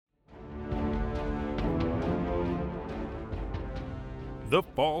The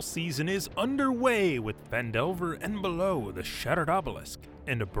fall season is underway with Phandelver and Below the Shattered Obelisk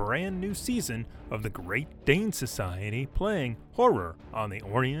and a brand new season of the Great Dane Society playing Horror on the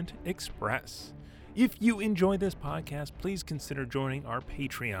Orient Express. If you enjoy this podcast, please consider joining our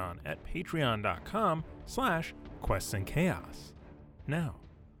Patreon at patreon.com/questsandchaos. Now,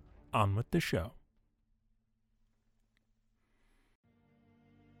 on with the show.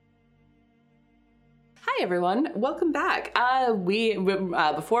 Hi everyone, welcome back.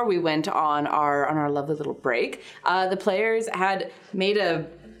 Before we went on our lovely little break, the players had made a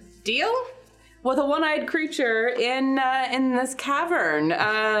deal with a one-eyed creature in this cavern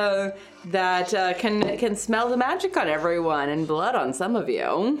that can smell the magic on everyone and blood on some of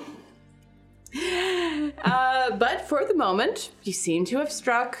you. But for the moment, you seem to have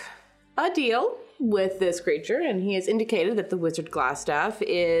struck a deal with this creature, and he has indicated that the wizard Glassstaff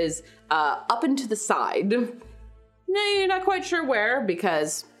is up and to the side. No, you're not quite sure where,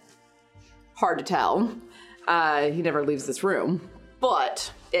 because hard to tell. He never leaves this room,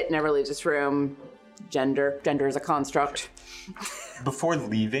 but it never leaves this room. Gender is a construct. Before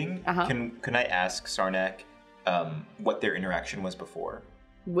leaving, can I ask Sarnak what their interaction was before?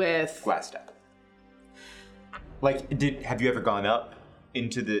 With Glassstaff. Like, have you ever gone up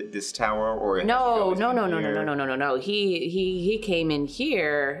into this tower, or No. He came in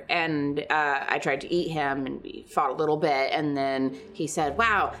here, and I tried to eat him, and we fought a little bit, and then he said,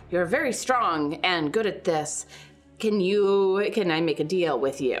 "Wow, you're very strong and good at this. Can I make a deal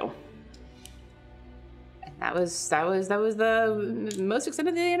with you?" And that was the most extent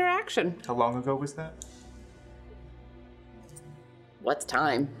of the interaction. How long ago was that? What's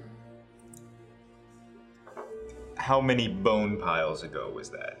time? How many bone piles ago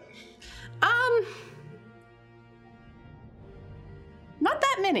was that? Not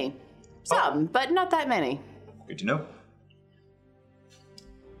that many. Some, but not that many. Good to know.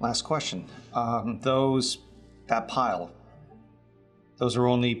 Last question. That pile, those are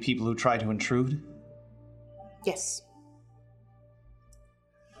only people who try to intrude? Yes.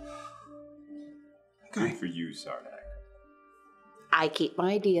 Good for you, Sarnak. I keep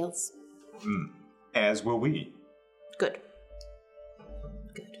my deals. As will we. Good.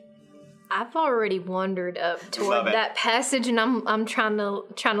 I've already wandered up toward that passage, and I'm trying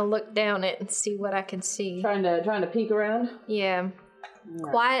to look down it and see what I can see. Trying to peek around? Yeah.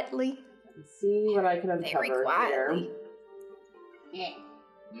 Right. Quietly. See what I can uncover. Very quietly.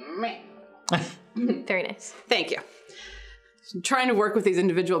 Very nice. Thank you. Trying to work with these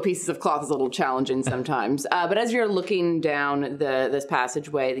individual pieces of cloth is a little challenging sometimes. But as you're looking down this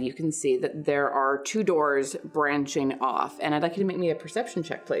passageway, you can see that there are two doors branching off. And I'd like you to make me a perception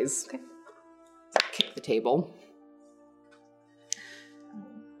check, please. Okay. Kick the table.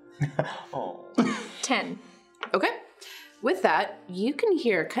 10. Okay. With that, you can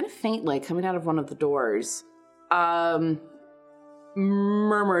hear kind of faintly coming out of one of the doors,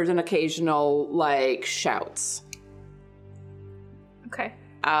 murmurs and occasional, shouts. Okay.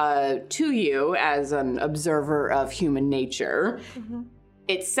 To you, as an observer of human nature,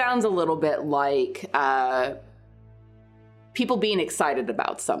 it sounds a little bit like people being excited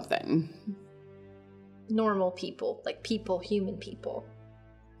about something. Normal people, human people.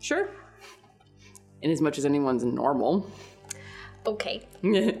 Sure. In as much as anyone's normal. Okay.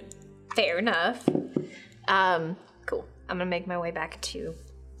 Fair enough. Cool. I'm gonna make my way back to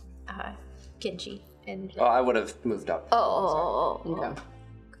Genji. And I would have moved up. Okay.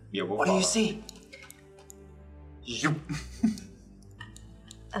 Yeah, what do you see?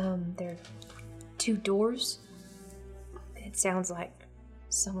 There are two doors. It sounds like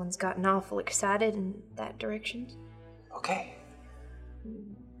someone's gotten awful excited in that direction. Okay.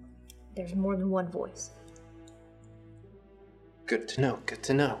 There's more than one voice. Good to know.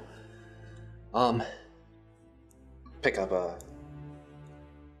 Pick up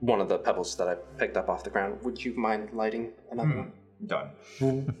one of the pebbles that I picked up off the ground. Would you mind lighting another one? Done.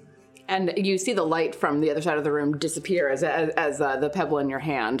 And you see the light from the other side of the room disappear as the pebble in your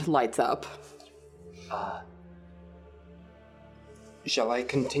hand lights up. Shall I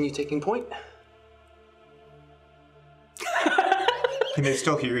continue taking point? Can they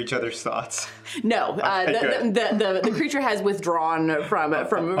still hear each other's thoughts? No, Okay, the creature has withdrawn from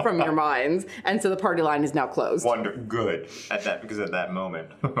your minds, and so the party line is now closed. Good because at that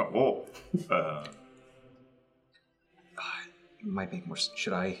moment, Might make more.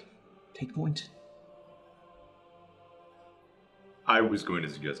 Should I take point? I was going to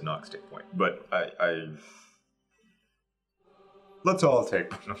suggest Nox take point, but I let's all take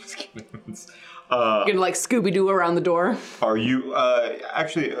point. I'm just kidding. You're gonna Scooby-Doo around the door. Are you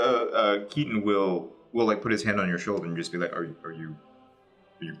actually? Keaton will put his hand on your shoulder and just be like, "Are you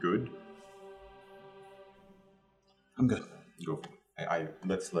you good? I'm good. Go for it.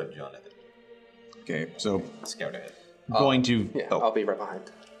 Let's let Jonathan Okay, so scout ahead. I'm going to... Yeah, I'll be right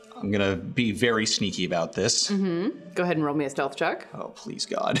behind. I'm going to be very sneaky about this. Go ahead and roll me a stealth check. Oh, please,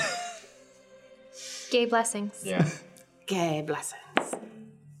 God. Gay blessings. Yeah. Gay blessings.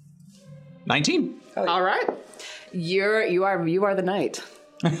 19. All right. You are the knight.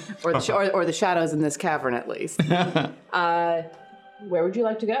 or the shadows in this cavern, at least. Where would you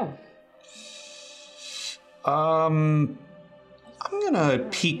like to go? I'm gonna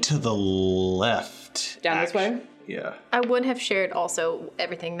peek to the left. Down this way? Yeah. I would have shared also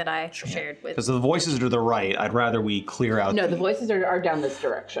everything that I shared with. Because the voices are to the right. I'd rather we clear out. No, the voices are down this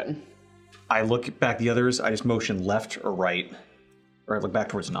direction. I look back the others. I just motion left or right, or I look back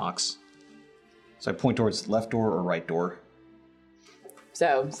towards Nox. So I point towards left door or right door.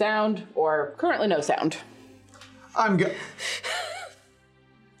 So sound or currently no sound. I'm gonna.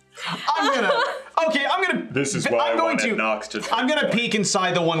 This is why I'm going to. Nox to. I'm gonna peek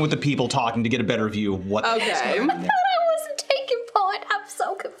inside the one with the people talking to get a better view of what. Okay. I wasn't taking part. I'm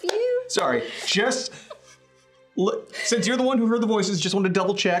so confused. Sorry, just. Since you're the one who heard the voices, just want to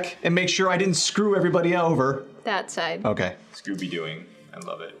double check and make sure I didn't screw everybody over. That side. Okay. Scooby-Dooing. I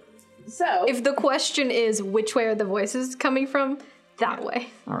love it. So If the question is which way are the voices coming from, that way.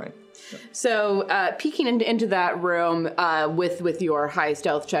 All right. So, peeking into that room with your high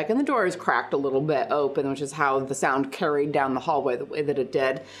stealth check, and the door is cracked a little bit open, which is how the sound carried down the hallway the way that it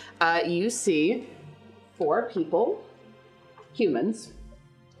did. You see 4 people, humans,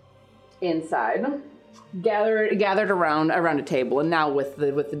 inside, gathered around a table, and now with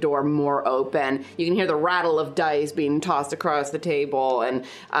the door more open, you can hear the rattle of dice being tossed across the table, and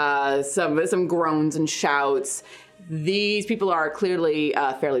some groans and shouts. These people are clearly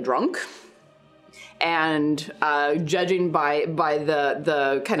fairly drunk, and judging by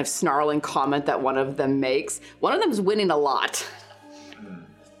the kind of snarling comment that one of them makes, one of them's winning a lot.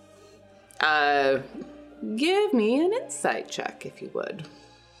 Give me an insight check, if you would.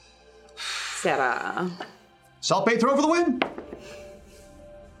 Sarah. Salt Bay throw for the win?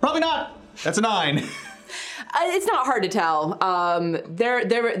 Probably not. That's a 9. It's not hard to tell.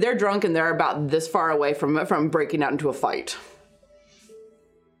 They're drunk and they're about this far away from breaking out into a fight.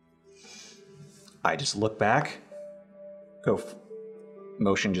 I just look back.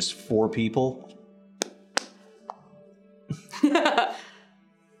 Motion just 4 people.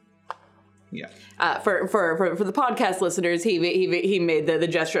 Yeah. For the podcast listeners, he made the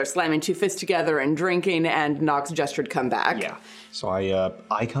gesture of slamming 2 fists together and drinking, and Nox gestured come back. Yeah. So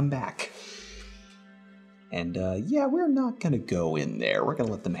I come back. And we're not gonna go in there. We're gonna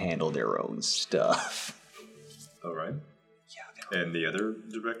let them handle their own stuff. All right. Yeah. And the other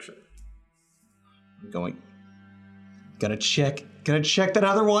direction. Gonna check that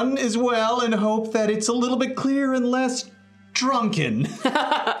other one as well, and hope that it's a little bit clearer and less drunken.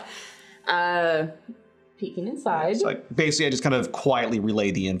 Peeking inside. So basically, I just kind of quietly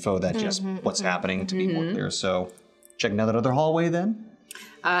relay the info that just what's happening to be more clear. So checking out that other hallway then.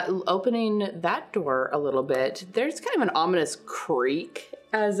 Opening that door a little bit, there's kind of an ominous creak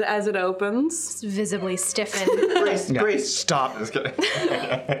as it opens. It's visibly stiffened. Grease. Stop. Just kidding.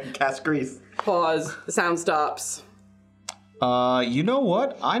 Cast grease. Pause. The sound stops. You know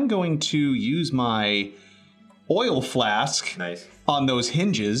what? I'm going to use my oil flask on those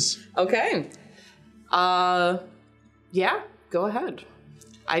hinges. Okay. Yeah, go ahead.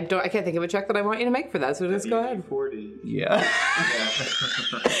 I can't think of a check that I want you to make for that, so just go ahead. 40. Yeah.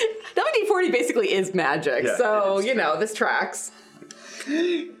 WD-40 basically is magic, so, this tracks.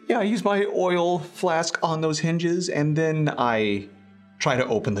 Yeah, I use my oil flask on those hinges, and then I try to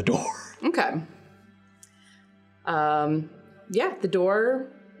open the door. Okay. The door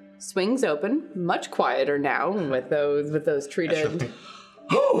swings open, much quieter now with those treated...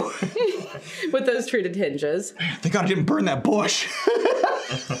 with those treated hinges. Thank God I didn't burn that bush.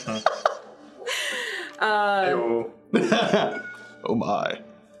 Oh my.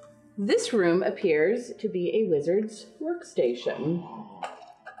 This room appears to be a wizard's workstation.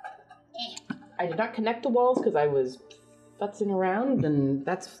 I did not connect the walls because I was futzing around, and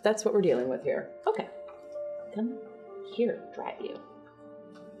that's what we're dealing with here. Okay. Come here, drive you.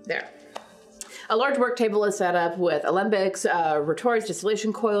 There. A large work table is set up with alembics, retorts,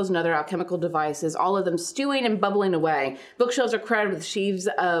 distillation coils, and other alchemical devices, all of them stewing and bubbling away. Bookshelves are crowded with sheaves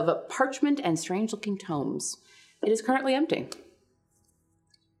of parchment and strange-looking tomes. It is currently empty.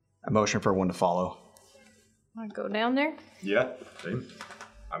 A motion for one to follow. Want to go down there? Yeah, same.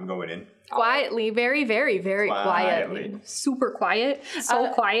 I'm going in. Quietly, very, very, very quietly. Super quiet.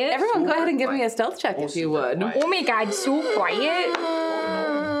 So quiet. Everyone go ahead and give me a stealth check if you would. Oh my god, so quiet.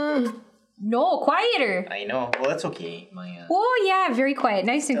 No, quieter. I know. Well, that's okay. Oh, yeah, very quiet.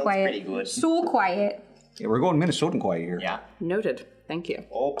 Nice and Sounds quiet. pretty good. So quiet. Yeah, we're going Minnesotan quiet here. Yeah. Noted. Thank you.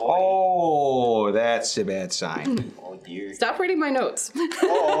 Oh, boy. Oh, that's a bad sign. Oh, dear. Stop reading my notes.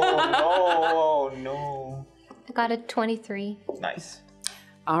 Oh, no. I got a 23. Nice.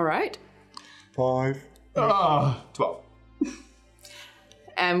 All right. 5. 12.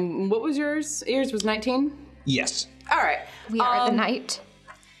 And what was yours? Yours was 19? Yes. All right. We are the night.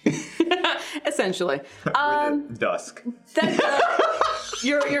 Essentially. Dusk.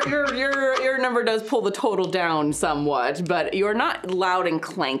 Your number does pull the total down somewhat, but you're not loud and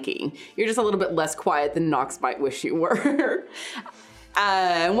clanky. You're just a little bit less quiet than Nox might wish you were.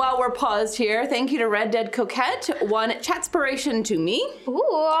 And while we're paused here, thank you to Red Dead Coquette. 1 chatspiration to me.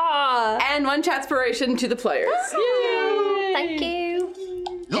 Ooh. And 1 chatspiration to the players. Yay! Thank you.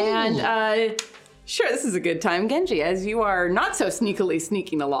 And sure, this is a good time, Genji, as you are not so sneakily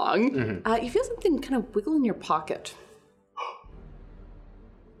sneaking along. You feel something kind of wiggle in your pocket.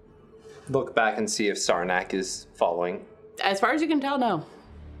 Look back and see if Sarnak is following. As far as you can tell, no.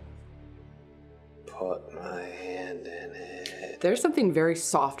 Put my hand in it. There's something very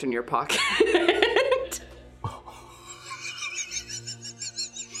soft in your pocket.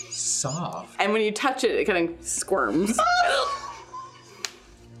 Soft. And when you touch it, it kind of squirms.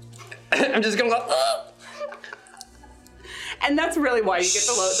 I'm just gonna go. And that's really why you get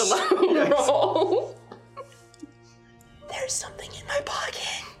the low roll. There's something in my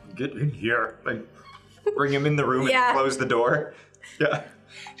pocket. Get in here. Like, bring him in the room Yeah. and close the door. Yeah.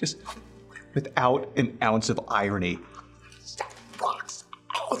 Just without an ounce of irony. Rocks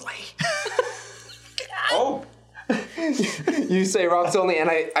only. Oh. You say rocks only, and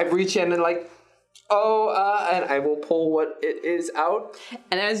I reach in and like, and I will pull what it is out.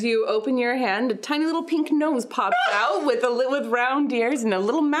 And as you open your hand, a tiny little pink nose pops out with round ears, and a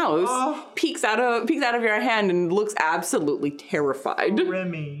little mouse peeks out of your hand and looks absolutely terrified.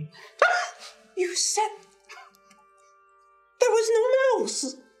 Remy. You said there was no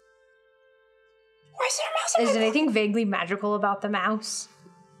mouse. Why is there a mouse? Is there anything vaguely magical about the mouse?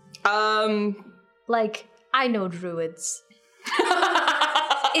 Like, I know druids.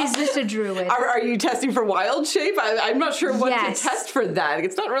 Is this a druid? Are you testing for wild shape? I'm not sure what Yes. to test for that.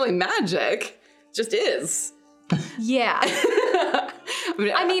 It's not really magic. It just is. Yeah. I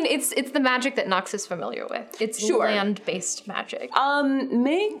I mean, it's the magic that Nox is familiar with. It's Sure. land-based magic.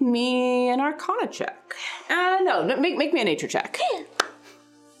 Make me an Arcana check. No, make me a nature check.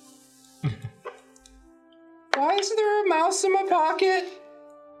 Why is there a mouse in my pocket?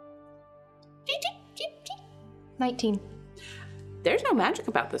 19. There's no magic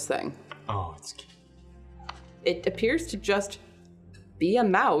about this thing. Oh, it's cute. It appears to just be a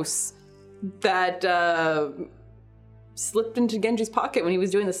mouse that slipped into Genji's pocket when he was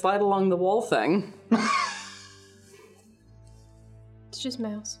doing the slide along the wall thing. It's just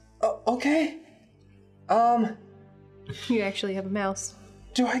mouse. Okay. You actually have a mouse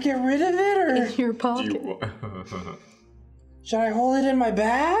Do I get rid of it or in your pocket. should I hold it in my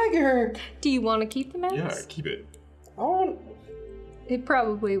bag or? Do you want to keep the mouse? Yeah, keep it. Oh, It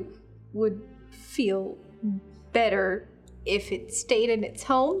probably would feel better if it stayed in its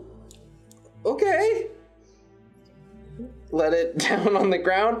home. okay. Let it down on the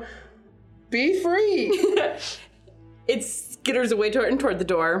ground. Be free. It skitters away toward the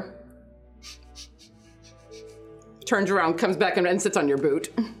door. Turns around, comes back, and sits on your boot.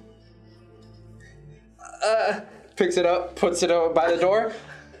 Picks it up, puts it over by the door.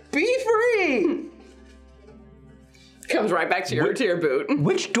 Be free. Comes right back to your boot.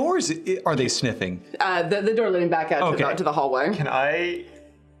 Which doors are they sniffing? The door leading back out Okay. to the hallway. Can I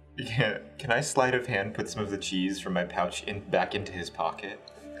sleight of hand put some of the cheese from my pouch back into his pocket?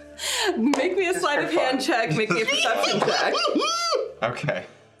 Make me a sleight for of hand fun. check. Make me a perception check. Okay.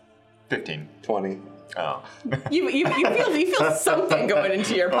 15. 20. Oh. You feel something going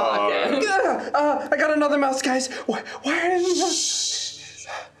into your pocket. I got another mouse, guys. Why are you...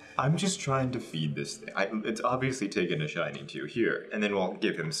 I'm just trying to feed this thing. It's obviously taken a shining to. Here, and then we'll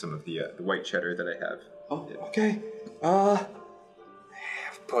give him some of the white cheddar that I have. Oh, okay.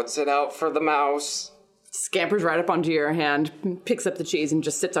 Puts it out for the mouse. Scampers right up onto your hand, picks up the cheese, and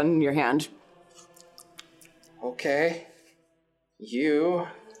just sits on your hand. Okay. You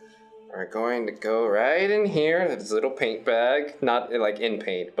are going to go right in here, this little paint bag. Not like in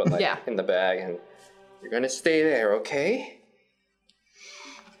paint, but like in the bag. And you're going to stay there, okay?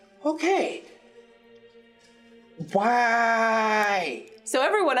 Okay. Why? So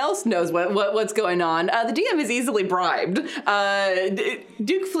everyone else knows what's going on. The DM is easily bribed.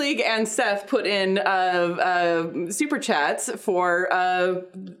 Duke Fleeg and Seth put in super chats for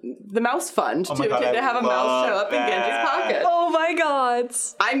the mouse fund to have a mouse show up in Genji's pocket. Oh my god.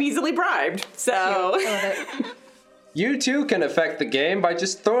 I'm easily bribed, so... You too can affect the game by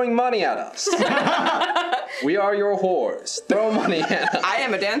just throwing money at us. We are your whores. Throw money at us. I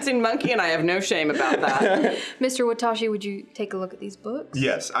am a dancing monkey and I have no shame about that. Mr. Watashi, would you take a look at these books?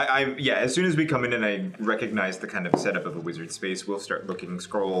 Yes, yeah, as soon as we come in and I recognize the kind of setup of a wizard space, we'll start looking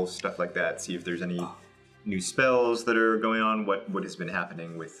scrolls, stuff like that, see if there's any new spells that are going on, what has been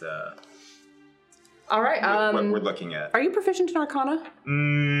happening with All right. what we're looking at. Are you proficient in Arcana?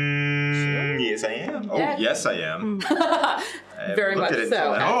 Yes, I am. Oh, Yeah. yes, I am. Very much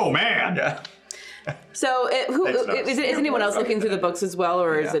so. Oh, man! Yeah. So, is anyone else looking through the books as well,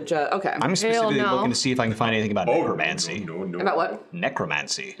 or is it just... Okay. I'm specifically no. looking to see if I can find anything about necromancy. No. About what?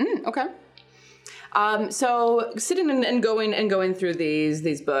 Necromancy. Okay. So sitting and going through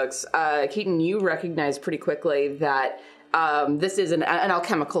these books, Keaton, you recognize pretty quickly that this is an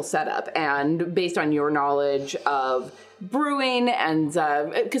alchemical setup, and based on your knowledge of brewing, and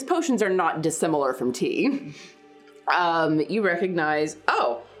because potions are not dissimilar from tea, you recognize,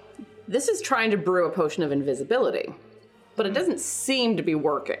 this is trying to brew a potion of invisibility, but it doesn't seem to be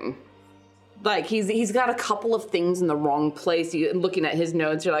working. Like, he's got a couple of things in the wrong place. Looking at his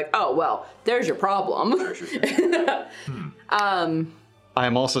notes, you're like, oh, well, there's your problem. I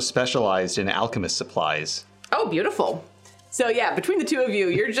am also specialized in alchemist supplies. Oh, beautiful. So, yeah, between the two of you,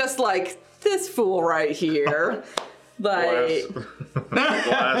 you're just like, this fool right here. Like...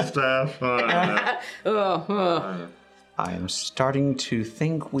 Glass staff. I am starting to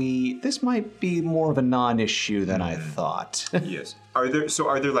think this might be more of a non-issue than I thought. Yes. Are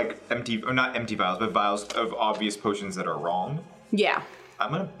there like empty, or not empty vials, but vials of obvious potions that are wrong? Yeah.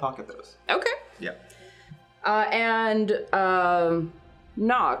 I'm gonna pocket those. Okay. Yeah. And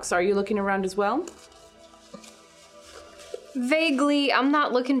Nox, are you looking around as well? Vaguely, I'm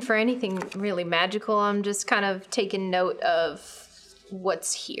not looking for anything really magical. I'm just kind of taking note of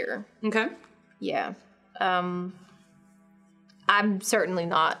what's here. Okay. Yeah. I'm certainly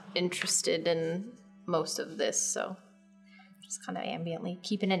not interested in most of this, so just kind of ambiently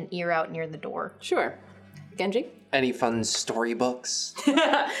keeping an ear out near the door. Sure. Genji? Any fun storybooks?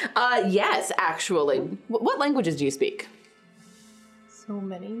 Yes, actually. What languages do you speak? So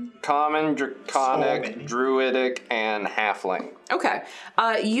many. Common, Draconic, Druidic, and Halfling. Okay.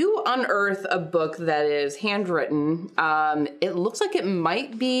 You unearth a book that is handwritten. It looks like it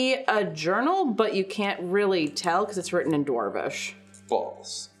might be a journal, but you can't really tell because it's written in Dwarvish.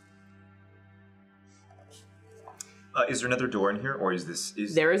 Balls. Is there another door in here, or is this...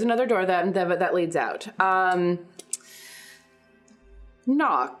 There is another door that leads out.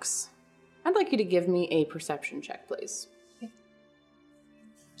 Nox, I'd like you to give me a perception check, please.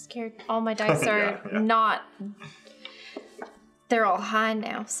 Scared. All my dice are not. They're all high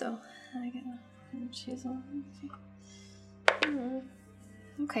now, so I gotta choose one.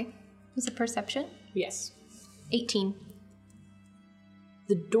 Okay. Is it perception? Yes. 18.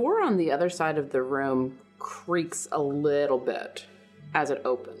 The door on the other side of the room creaks a little bit as it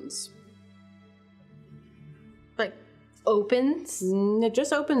opens. Like, opens? It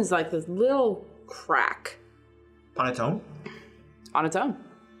just opens like this little crack. On its own? On its own.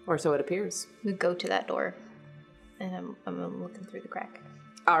 Or so it appears. We go to that door, and I'm looking through the crack.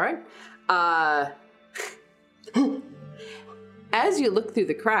 All right. As you look through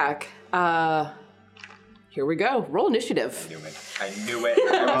the crack, here we go. Roll initiative. I knew it.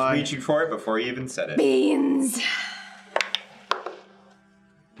 I was reaching for it before you even said it. Beans.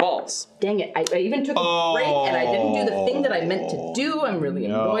 Balls. Dang it. I even took a break and I didn't do the thing that I meant to do. I'm really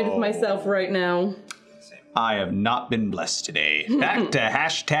annoyed with myself right now. I have not been blessed today. Back to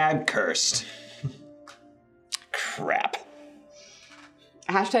hashtag cursed. Crap.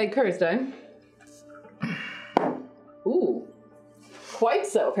 Hashtag cursed, eh? Ooh. Quite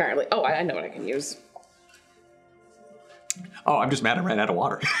so, apparently. Oh, I know what I can use. Oh, I'm just mad I ran out of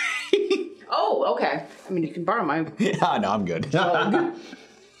water. Oh, okay. I mean, you can borrow my... Yeah, no, I'm good.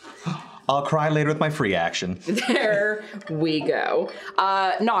 I'll cry later with my free action. There we go.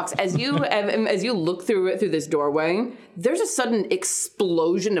 Nox, as you look through this doorway, there's a sudden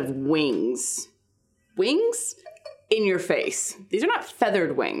explosion of wings. Wings in your face. These are not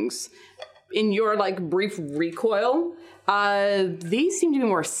feathered wings. In your brief recoil, these seem to be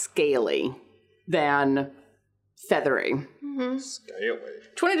more scaly than feathery. Mm-hmm. Scaly.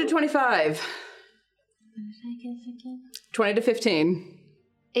 20 to 25. What did I get again? 20 to 15.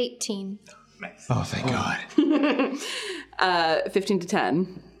 18. Nice. Oh, thank God. 15 to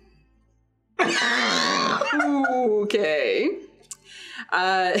 10. Okay.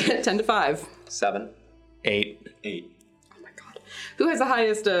 10 to 5. 7. 8. 8. Oh my God. Who has the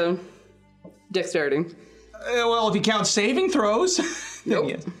highest dexterity? Well, if you count saving throws. Nope.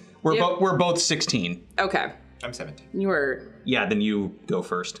 Yeah. We're both 16. Okay. I'm 17. You were Yeah, then you go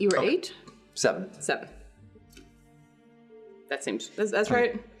first. 8? 7. 7. That seems that's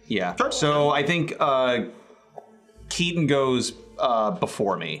right. Yeah. So I think Keaton goes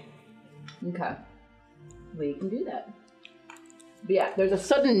before me. Okay. We can do that. But yeah, there's a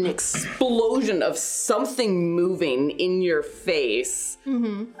sudden explosion of something moving in your face.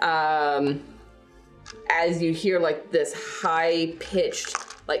 As you hear like this high-pitched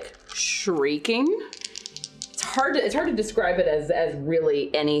like shrieking. It's hard to describe it as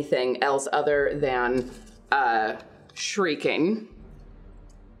really anything else other than shrieking.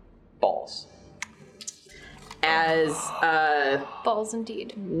 Balls. As Balls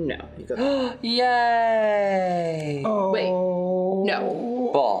indeed. no, you go. Yay! Wait, no,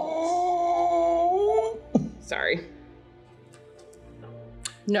 Balls. sorry,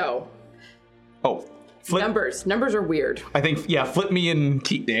 no. Oh, flip. Numbers are weird. I think, yeah, flip me and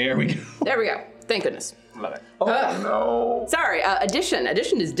Keaton. There we go. There we go. Thank goodness. Love it. No. Sorry, addition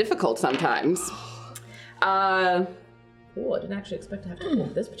is difficult sometimes. I didn't actually expect to have to pull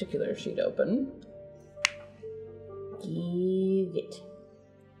this particular sheet open. Give it.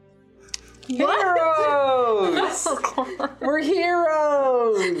 Heroes! We're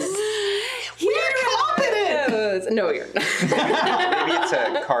heroes! We're confident! No, you're not. Maybe it's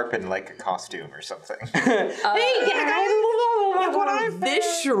a carp in like a costume or something.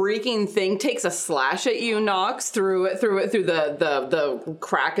 This shrieking thing takes a slash at you, Nox, through the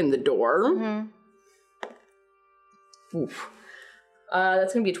crack in the door. Oof.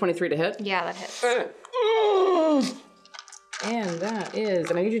 That's gonna be a 23 to hit. Yeah, that hits. And that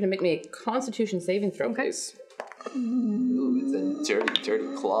is, and I need you to make me a Constitution saving throw, please. Ooh, it's a dirty,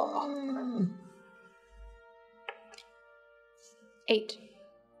 dirty claw. 8.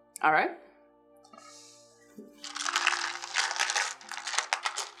 All right.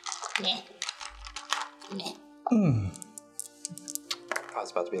 I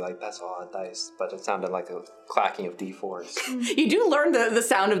was about to be like, that's a lot of dice, but it sounded like a clacking of D4s. You do learn the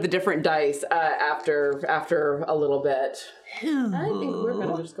sound of the different dice after a little bit. I think we're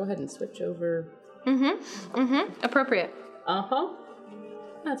gonna just go ahead and switch over. Appropriate.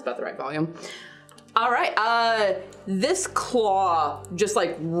 That's about the right volume. All right. This claw just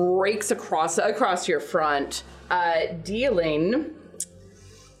like rakes across your front, dealing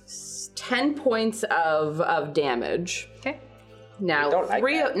 10 points of damage. Okay. Now, don't like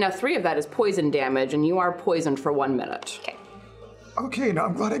that. 3 of that is poison damage, and you are poisoned for 1 minute. Okay. Okay, now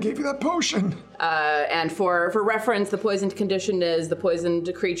I'm glad I gave you that potion. And for reference, the poisoned condition is the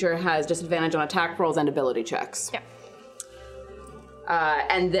poisoned creature has disadvantage on attack rolls and ability checks. Yeah.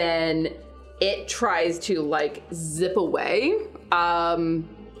 And then it tries to like zip away.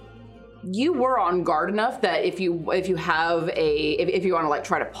 You were on guard enough that if you want to like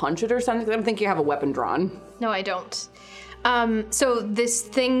try to punch it or something, I don't think you have a weapon drawn. No, I don't. So this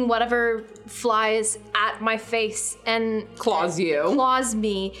thing, whatever, flies at my face and Claws you. claws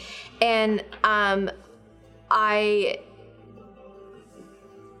me, and I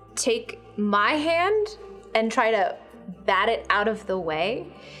take my hand and try to bat it out of the way.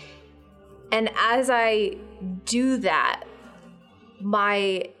 And as I do that,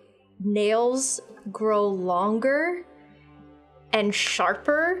 my nails grow longer and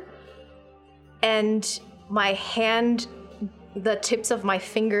sharper, and my hand, the tips of my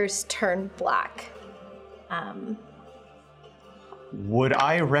fingers turn black. Would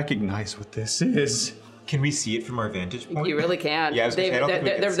I recognize what this is? Can we see it from our vantage point? You really can. Yeah, I was gonna say, I don't think we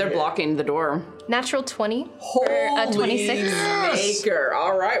can see they're it. blocking the door. Natural 20 for a 26. Maker.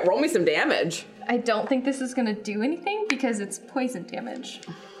 All right, roll me some damage. I don't think this is gonna do anything because it's poison damage,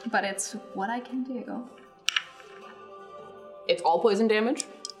 but it's what I can do. It's all poison damage?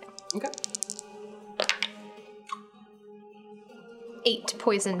 Okay. 8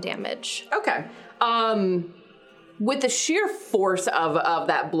 poison damage. Okay. With the sheer force of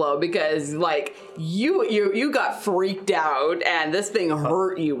that blow, because like you got freaked out and this thing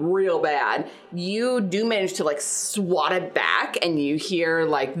hurt you real bad, you do manage to like swat it back, and you hear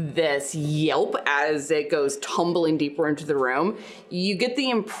like this yelp as it goes tumbling deeper into the room. You get the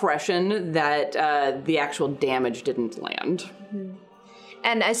impression that the actual damage didn't land.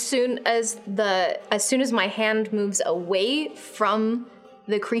 And as soon as my hand moves away from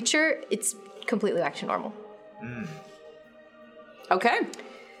the creature, it's completely back to normal. Okay.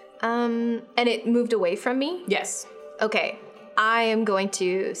 And it moved away from me? Yes. Okay. I am going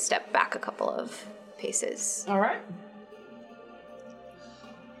to step back a couple of paces. All right.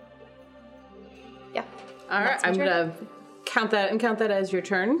 Yeah. All right. I'm gonna count that as your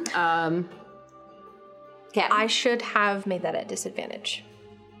turn. Okay, I should have made that at disadvantage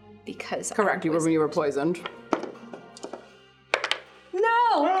because correct. You were poisoned.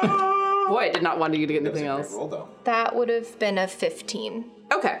 No. Boy, I did not want you to get anything else. Roll, though. That would have been a 15.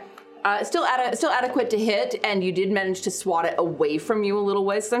 Okay. Still adequate to hit, and you did manage to swat it away from you a little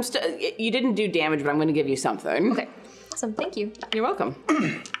ways. So you didn't do damage, but I'm going to give you something. Okay. Awesome. Thank you. You're welcome.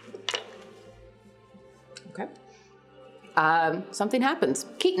 Okay. Something happens.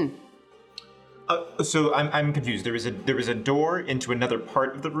 Keaton. So I'm confused. There was a door into another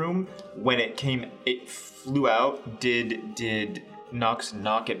part of the room. When it flew out. Did Nox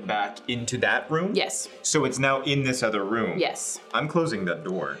knock it back into that room? Yes. So it's now in this other room. Yes. I'm closing that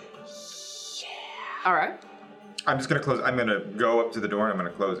door. All right. I'm just gonna close. I'm gonna go up to the door and I'm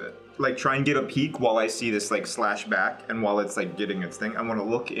gonna close it. Like try and get a peek while I see this like slash back, and while it's like getting its thing, I want to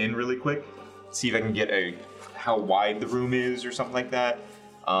look in really quick, see if I can get how wide the room is or something like that.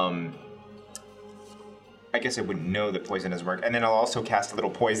 I guess I wouldn't know that poison doesn't work, and then I'll also cast a little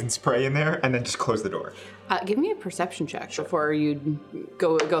poison spray in there, and then just close the door. Give me a perception check before you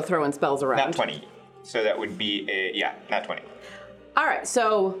go throwing spells around. Nat 20. So that would be nat 20. All right,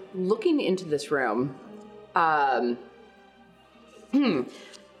 so looking into this room,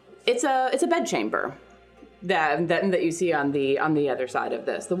 it's a bedchamber that you see on the other side of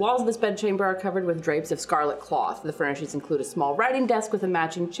this. The walls of this bedchamber are covered with drapes of scarlet cloth. The furnishings include a small writing desk with a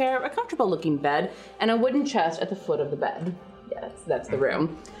matching chair, a comfortable-looking bed, and a wooden chest at the foot of the bed. Yeah, that's the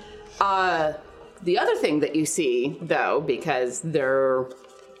room. The other thing that you see, though, because there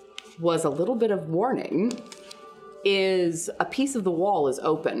was a little bit of warning, is a piece of the wall is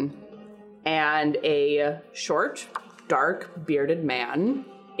open, and a short, dark, bearded man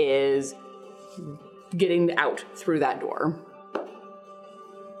is getting out through that door.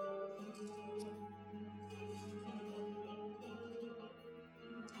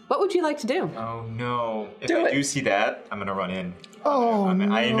 What would you like to do? Oh no! If I do see that, I'm gonna run in. Oh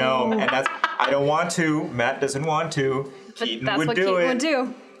no! I know, and I don't want to. Matt doesn't want to. Keaton would do it. Keaton would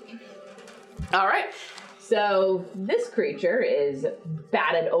do. All right. So this creature is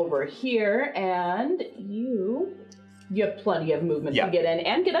batted over here, and you have plenty of movement to get in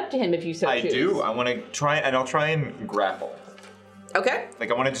and get up to him if you so choose. I do. I want to try, and I'll try and grapple. Okay.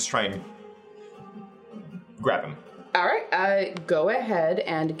 Like I want to just try and grab him. All right. Go ahead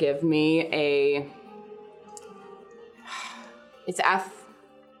and give me a.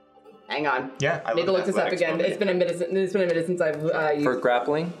 Hang on. Yeah, I need to look this up again. It's been a minute since I've used. For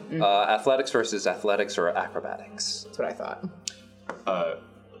grappling, athletics versus athletics or acrobatics. That's what I thought.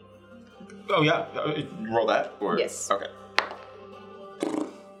 Oh yeah, roll that or yes. Okay.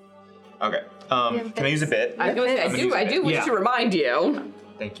 Okay. Can I use a bit? I do wish to remind you.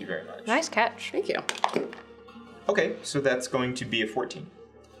 Thank you very much. Nice catch. Thank you. Okay, so that's going to be a 14.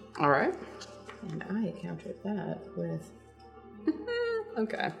 All right. And I countered that with.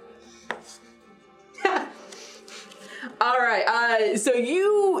 Okay. All right. So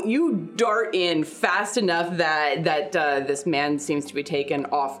you dart in fast enough that this man seems to be taken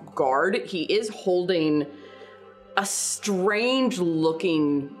off guard. He is holding a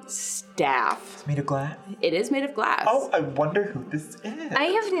strange-looking staff. It's made of glass? It is made of glass. Oh, I wonder who this is. I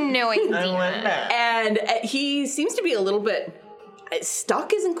have no idea. And he seems to be a little bit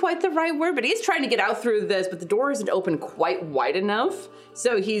stuck isn't quite the right word, but he's trying to get out through this, but the door isn't open quite wide enough.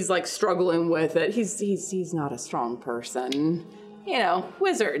 So he's like struggling with it. He's not a strong person. You know,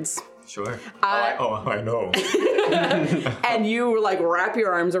 wizards. Sure. I know. And you like wrap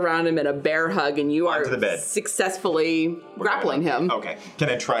your arms around him in a bear hug, and you are the bed. Successfully grappling him. Okay. Can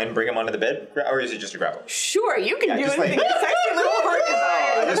I try and bring him onto the bed, or is it just a grapple? Sure, you can do just anything. like- It's actually a little hard to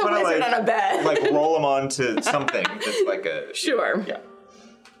I just want to wizard on a bed. like roll him onto something. Just like a Sure. Yeah.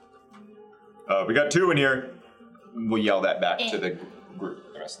 We got 2 in here. We'll yell that back to the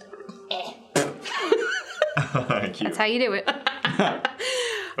group. The rest of the group. Thank you. That's how you do it.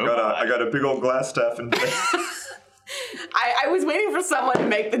 I got a big old glass staff in bed. I was waiting for someone to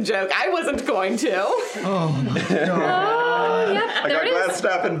make the joke. I wasn't going to. Oh my god. Oh, yep. I got glass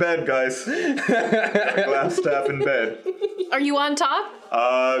staff in bed, guys. Glass staff in bed. Are you on top?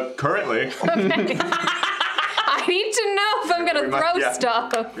 Currently. Okay. I need to know if I'm gonna throw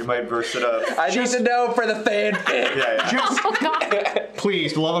stuff. We might burst it up. I need to know for the fanfic. Yeah. Oh God.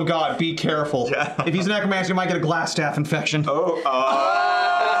 Please, for the love of God, be careful. Yeah. If he's an necromancer, he might get a glass staff infection. I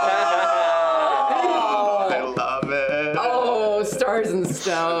love it. Oh, Star Stars and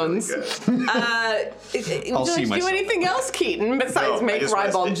stones. Would you like to do anything else, Keaton, besides make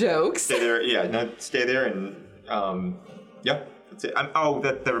ribald jokes? Stay there. Yeah, no, stay there and yeah, that's it.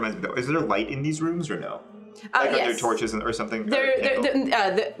 That reminds me though. Is there light in these rooms or no? Like are there torches or something? On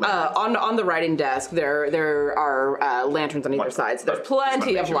the writing desk, there are lanterns on either side, so there's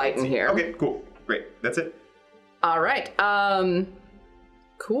plenty of light in here. Okay, cool, great. That's it. All right.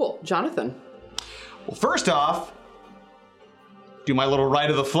 Cool, Jonathan. Well, first off, do my little rite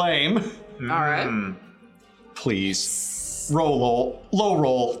of the flame. All right. Please, low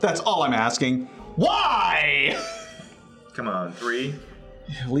roll. That's all I'm asking. Why? Come on, 3.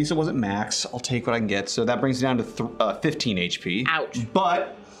 At least it wasn't max. I'll take what I can get. So that brings it down to 15 HP. Ouch.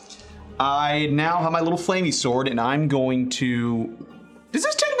 But I now have my little flamey sword, and I'm going to... Does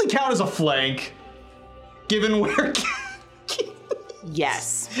this technically count as a flank? Given where...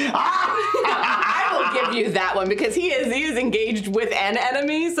 Yes. I will give you that one because he is engaged with an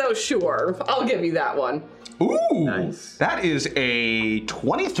enemy, so sure. I'll give you that one. Ooh. Nice. That is a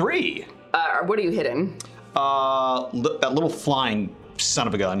 23. What are you hitting? That little flying son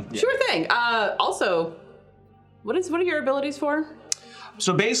of a gun. Yeah. Sure thing. Also, what are your abilities for?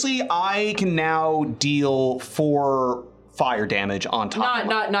 So basically, I can now deal 4 fire damage on top.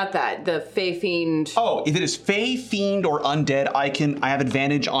 Not that. The Fey Fiend. Oh, if it is Fey, Fiend, or Undead, I have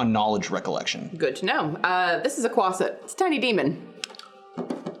advantage on knowledge recollection. Good to know. This is a Quasit. It's a tiny demon.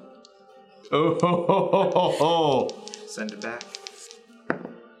 Oh. Send it back.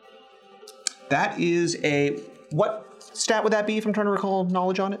 That is what stat would that be if I'm trying to recall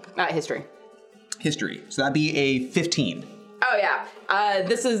knowledge on it? History. History. So that'd be a 15. Oh yeah.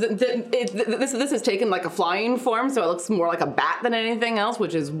 This is taken like a flying form, so it looks more like a bat than anything else,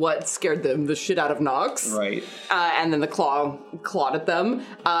 which is what scared the shit out of Nox. Right. And then the clawed at them.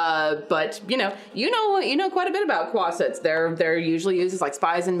 But you know quite a bit about Quasits. They're usually used as like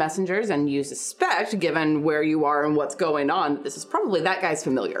spies and messengers, and you suspect, given where you are and what's going on, this is probably that guy's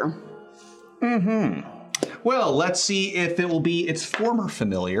familiar. Mm-hmm. Well, let's see if it will be its former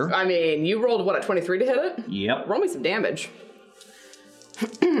familiar. I mean, you rolled a 23 to hit it? Yep. Roll me some damage.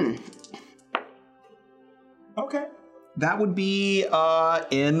 Okay. That would be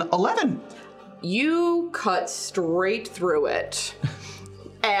in 11. You cut straight through it.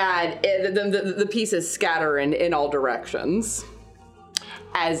 And the pieces scatter in all directions.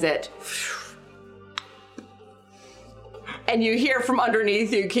 As it... And you hear from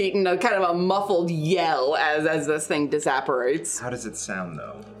underneath you, Keaton, a kind of a muffled yell as this thing disapparates. How does it sound,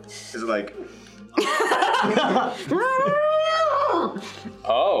 though? Is it like...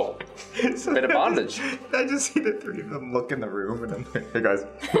 Oh. Bit of bondage. I just see the 3 of them look in the room, and I'm like, hey, guys.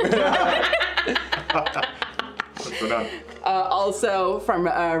 What's going on? Also, from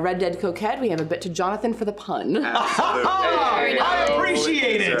Red Dead Coquette, we have a bit to Jonathan for the pun. I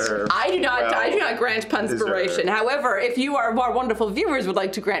appreciate it. I do not grant punspiration. However, if you, our wonderful viewers, would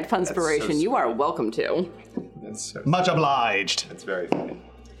like to grant punspiration, you are welcome to. That's so much obliged. That's very funny.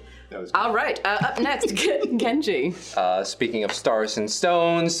 All right, up next, Genji. Speaking of stars and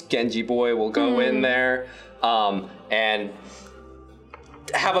stones, Genji boy will go in there and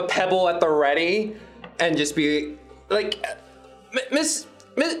have a pebble at the ready and just be like,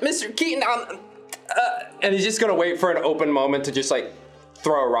 Mr. Keaton, and he's just gonna wait for an open moment to just like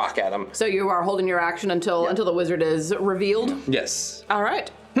throw a rock at him. So you are holding your action until the wizard is revealed? Yes. All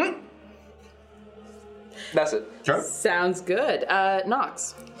right. That's it. Sure. Sounds good.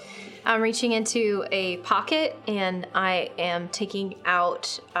 Nox. I'm reaching into a pocket and I am taking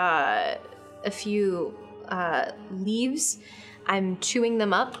out a few leaves. I'm chewing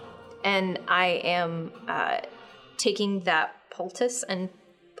them up and I am taking that poultice and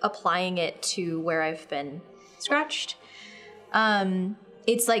applying it to where I've been scratched.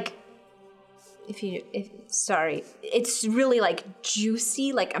 It's like, it's really like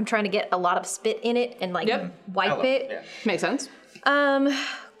juicy. Like I'm trying to get a lot of spit in it and like wipe it. Yeah. Makes sense.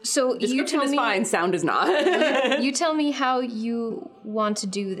 So you tell me, fine, sound is not. You tell me how you want to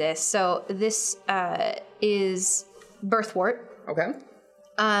do this. So this is birthwort. Okay.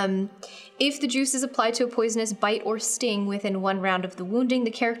 If the juice is applied to a poisonous bite or sting within 1 round of the wounding,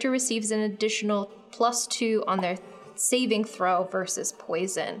 the character receives an additional +2 on their saving throw versus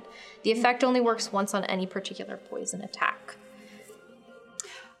poison. The effect only works once on any particular poison attack.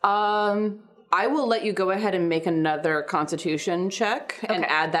 I will let you go ahead and make another Constitution check and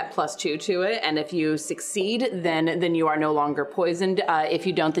add that +2 to it. And if you succeed, then you are no longer poisoned. If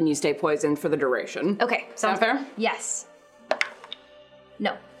you don't, then you stay poisoned for the duration. Okay. Sound fair? Yes.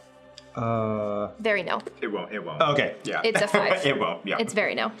 No. Very no. It won't. Okay. Yeah. It's a 5. It won't, yeah. It's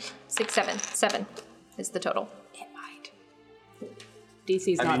very no. 6, 7. 7 is the total. It might.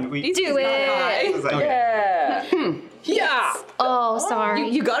 DC's not. we- DC's Do not it. high. It's like, Yeah. Yeah. Oh, sorry.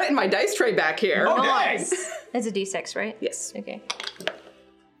 You got it in my dice tray back here. Oh, Nice. dang. It's a D6, right? Yes. Okay.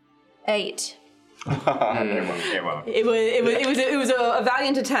 8. Okay, well. It was a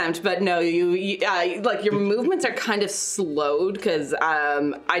valiant attempt, but no, you like your movements are kind of slowed because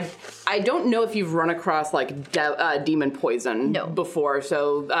I don't know if you've run across like demon poison before,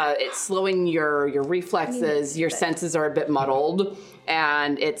 so it's slowing your reflexes. Your senses are a bit muddled,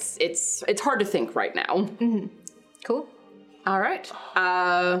 and it's hard to think right now. Mm-hmm. Cool. All right.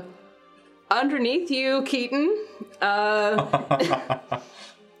 Underneath you, Keaton.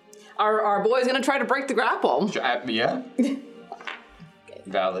 Our boy's gonna try to break the grapple. Yeah.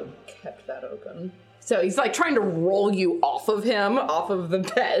 Valid. Kept that open. So he's like trying to roll you off of him, off of the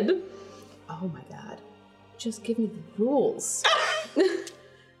bed. Oh my god. Just give me the rules.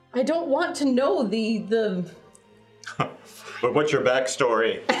 I don't want to know the But what's your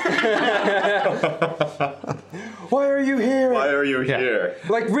backstory? Why are you here? Why are you here?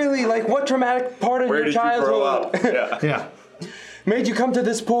 Like really? Like what traumatic part of Where your did you grow up? childhood Yeah. made you come to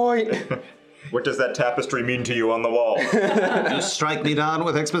this point? What does that tapestry mean to you on the wall? You strike me down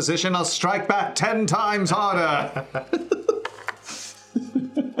with exposition, I'll strike back 10 times harder.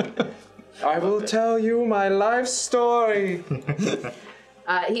 I will tell you my life story.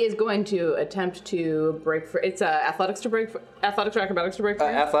 he is going to attempt to break for it's athletics or acrobatics to break free?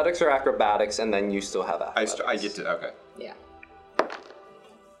 Athletics or acrobatics, and then you still have athletics. I get to. Okay. Yeah.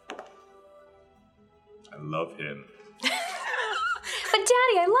 I love him. But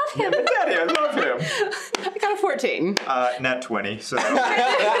Daddy, I love him. Daddy, I love him. I got a 14. Nat 20, so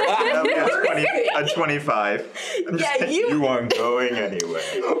that'll be a 25. I'm just Yeah, saying, you aren't going anywhere.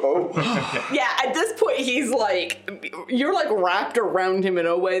 Yeah, at this point he's like, you're like wrapped around him in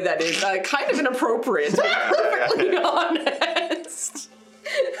a way that is kind of inappropriate, to be perfectly honest.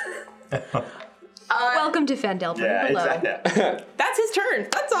 Welcome to Phandelver. Yeah, Hello. exactly. That's his turn.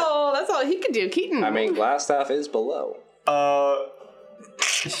 That's all he can do. Keaton. I mean, Glassstaff is below.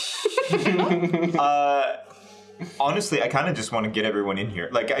 Honestly, I kind of just want to get everyone in here.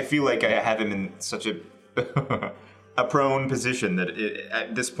 Like, I feel like I have him in such a a prone position that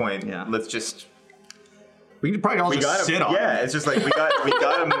at this point, let's just. We could probably all just got him. sit on Yeah, him. it's just like we got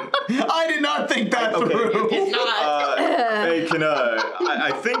him. I did not think that through. Hey, can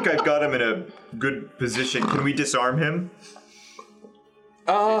I think I've got him in a good position. Can we disarm him?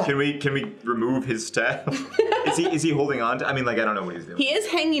 Can we remove his staff? Is he holding on to? I mean, like I don't know what he's doing. He is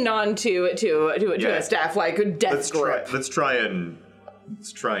hanging on to a staff like a death grip. Let's try and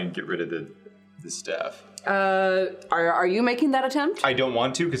get rid of the staff. Are you making that attempt? I don't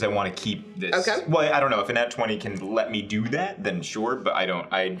want to because I want to keep this. Okay. Well, I don't know if a nat 20 can let me do that. Then sure, but I don't.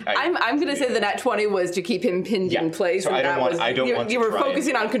 I'm gonna say the nat 20 was to keep him pinned in place. So and I don't that want. was, I don't want to You were try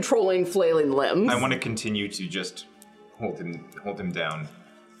focusing on controlling flailing limbs. I want to continue to just hold him down.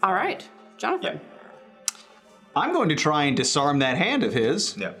 All right, Jonathan. I'm going to try and disarm that hand of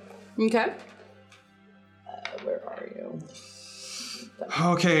his. Yeah. Okay. Where are you?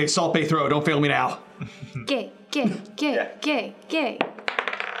 Okay, Salt Bay Throw, don't fail me now. Gay, gay, gay, gay, gay.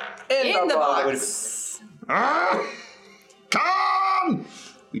 In the box. Come!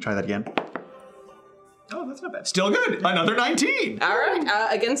 We try that again. Oh, that's not bad. Still good. Another 19. All right,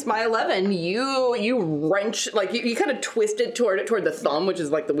 against my 11, you wrench, like you kind of twist it toward the thumb, which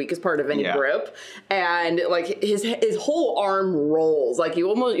is like the weakest part of any grip, and like his whole arm rolls. Like you're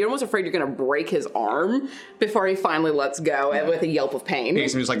almost afraid you're gonna break his arm before he finally lets go with a yelp of pain. I'm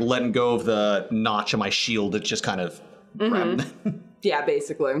just like letting go of the notch of my shield that just kind of grabbed. Yeah,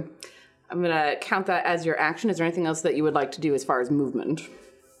 basically. I'm gonna count that as your action. Is there anything else that you would like to do as far as movement?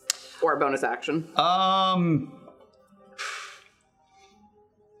 Or a bonus action? I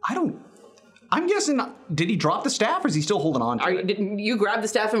don't. I'm guessing. Did he drop the staff, or is he still holding on to it? Did you grab the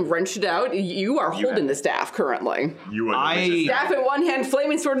staff and wrenched it out? You are holding the staff currently. You are the vicious Staff in one hand,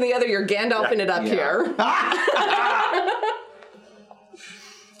 flaming sword in the other. You're Gandalfing it up here.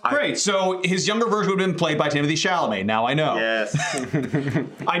 Great. So his younger version would have been played by Timothy Chalamet. Now I know. Yes.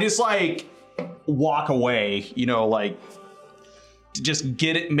 I just like walk away. You know, like to just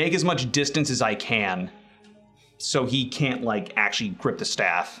get it, make as much distance as I can, so he can't like actually grip the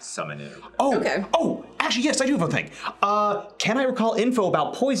staff. Summon it. Oh, Okay. Oh, actually, yes, I do have a thing. Can I recall info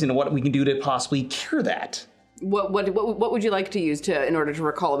about poison and what we can do to possibly cure that? What would you like to use in order to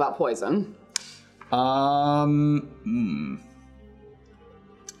recall about poison?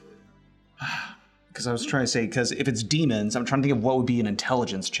 Because I was trying to say, because if it's demons, I'm trying to think of what would be an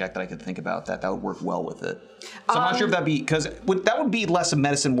intelligence check that I could think about that would work well with it. So I'm not sure if that'd be, because that would be less of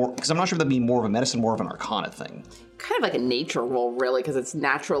medicine, more, because I'm not sure if that'd be more of a medicine, more of an arcana thing. Kind of like a nature roll, really, because it's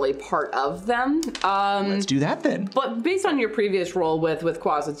naturally part of them. Let's do that then. But based on your previous roll with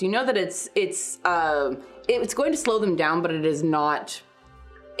Quasits, you know that it's going to slow them down, but it's not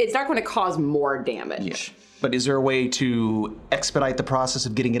going to cause more damage. Yeah. But is there a way to expedite the process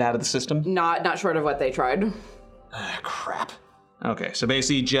of getting it out of the system? Not short of what they tried. Crap. Okay, so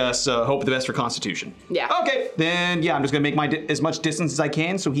basically just hope for the best for Constitution. Yeah. Okay, then yeah, I'm just gonna make as much distance as I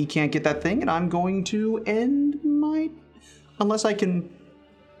can so he can't get that thing, and I'm going to end my, unless I can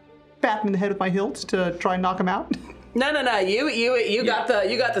bat him in the head with my hilt to try and knock him out. No. You got the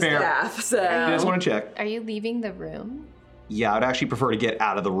Fair. staff. So I just want to check. Are you leaving the room? Yeah, I'd actually prefer to get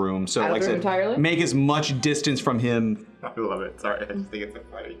out of the room. So, Out of like the I room said, entirely? make as much distance from him. I love it. Sorry, I just think it's so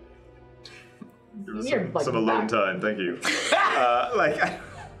funny. Give us You're, like, some alone back. time, thank you.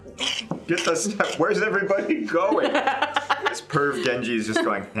 Get the stuff. Where's everybody going? This perv Genji is just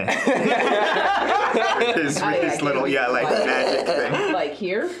going. his little magic thing. like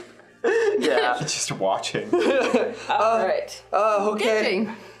here. Yeah. Just watching. All right. Okay.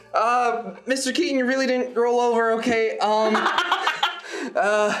 Genji. Mr. Keaton, you really didn't roll over, okay? Kind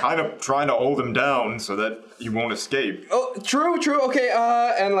of trying to hold him down so that he won't escape. Oh, true, okay,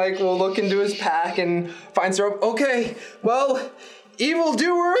 and like we'll look into his pack and find some rope. Okay, well,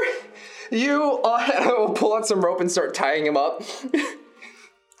 evildoer, you, we'll pull out some rope and start tying him up.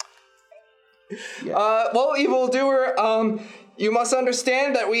 Well, evildoer, you must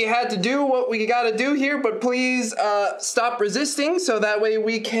understand that we had to do what we gotta do here, but please stop resisting so that way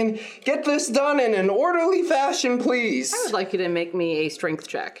we can get this done in an orderly fashion, please. I would like you to make me a strength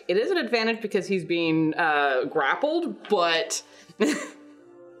check. It is an advantage because he's being grappled, but...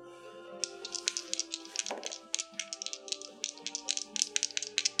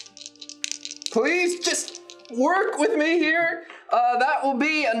 Please just work with me here. That will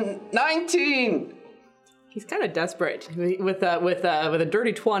be a 19. He's kind of desperate with a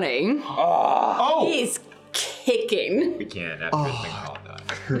dirty 20. Oh! He's kicking. We can't after this thing's all done.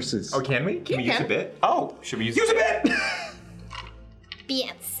 Curses. Oh, can we? Can we use can. a bit? Oh! Should we use Use a bit!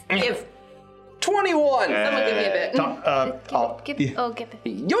 Bits. Give. 21. Someone give me a bit. Give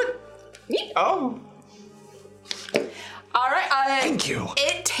it. Oh. All right. Thank you.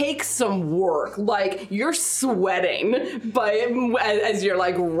 It takes some work. Like, you're sweating, but as you're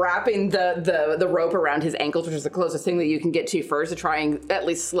like wrapping the rope around his ankles, which is the closest thing that you can get to first to try and at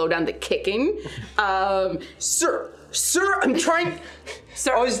least slow down the kicking. Sir, I'm trying.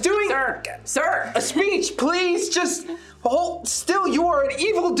 Sir, I was doing sir. a speech. Please just hold still. You are an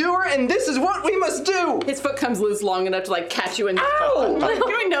evildoer, and this is what we must do. His foot comes loose long enough to like catch you in the Ow! like,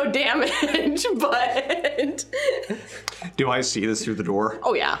 doing no damage, but Do I see this through the door?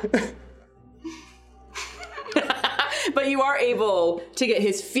 oh yeah. But you are able to get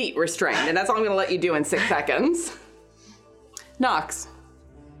his feet restrained, and that's all I'm going to let you do in 6 seconds. Nox.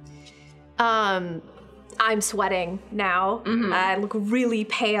 I'm sweating now. I look really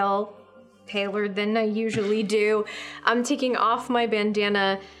pale, paler than I usually do. I'm taking off my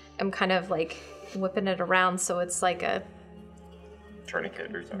bandana. I'm kind of like whipping it around so it's like a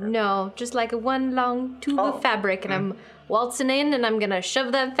tourniquet or something? no, just like a one long tube of fabric, and I'm waltzing in, and I'm gonna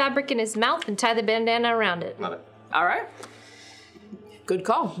shove that fabric in his mouth and tie the bandana around it. Love it. All right. Good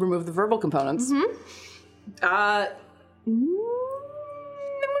call. Remove the verbal components. I'm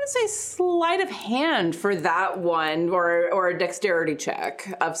going to say sleight of hand for that one, or a dexterity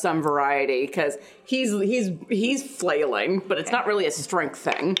check of some variety, because he's flailing, but it's not really a strength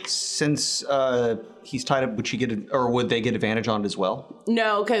thing. Since he's tied up, would they get advantage on it as well?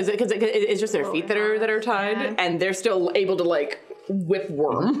 No, because it's just their feet that are tied, and they're still able to like whip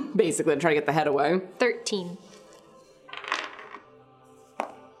worm basically to try to get the head away. 13.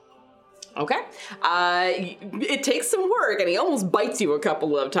 Okay. It takes some work, and he almost bites you a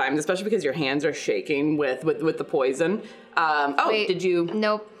couple of times, especially because your hands are shaking with the poison. Wait, did you?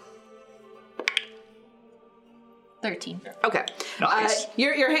 Nope. 13. Okay. Nice.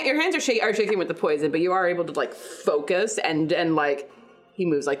 Your hands are shaking with the poison, but you are able to like focus and like he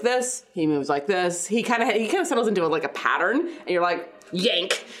moves like this, he moves like this. He kind of settles into like a pattern, and you're like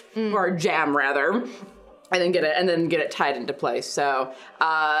yank or jam rather, and then get it tied into place. So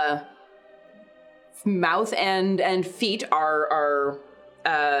mouth and feet are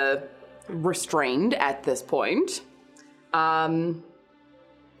restrained at this point. I'm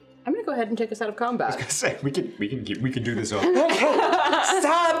gonna go ahead and take us out of combat. Say, we can do this all.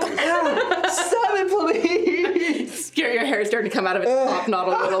 Stop! Stop it, please! Your hair is starting to come out of its top knot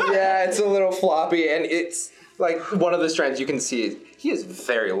a little bit. Yeah, it's a little floppy, and it's like one of the strands you can see. He has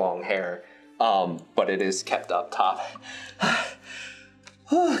very long hair, but it is kept up top.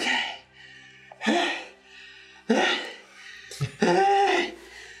 Okay.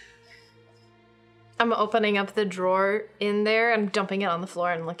 I'm opening up the drawer in there. I'm dumping it on the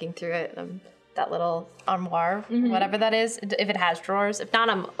floor and looking through it. That little armoire, whatever that is, if it has drawers. If not,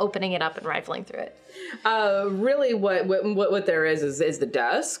 I'm opening it up and rifling through it. Really, what there is the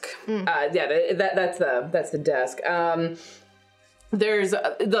desk. Yeah, that's the desk. There's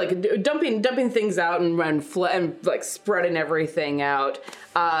like dumping things out and like spreading everything out.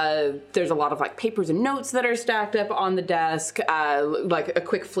 There's a lot of like papers and notes that are stacked up on the desk. Like a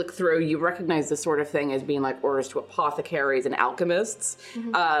quick flick through, you recognize this sort of thing as being like orders to apothecaries and alchemists.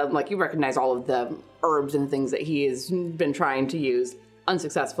 Like you recognize all of the herbs and things that he has been trying to use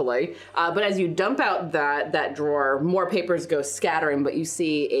unsuccessfully. But as you dump out that drawer, more papers go scattering, but you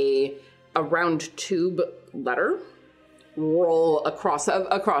see a round tube letter roll across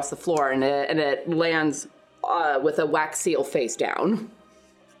the floor, and it lands with a wax seal face down.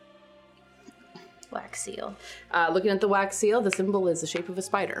 Wax seal. Looking at the wax seal, the symbol is the shape of a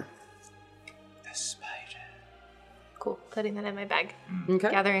spider. The spider. Cool. Putting that in my bag.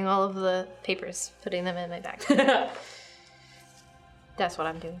 Okay. Gathering all of the papers, putting them in my bag. That's what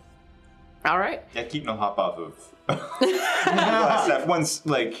I'm doing. All right. Yeah, keep no hop off of. That once,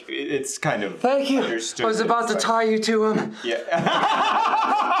 like, it's kind of. Thank you. understood I was about to like- tie you to him. Yeah.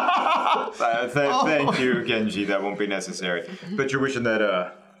 Thank you, Genji. That won't be necessary. But you're wishing that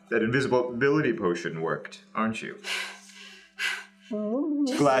that invisibility potion worked, aren't you?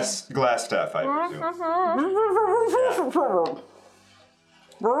 Glass staff, I presume.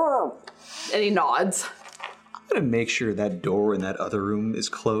 And he nods. I'm gonna make sure that door in that other room is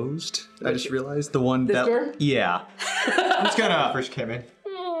closed. I just realized the one that. door? Yeah. I'm just gonna First came in.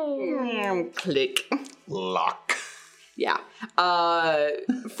 Click. lock. Yeah.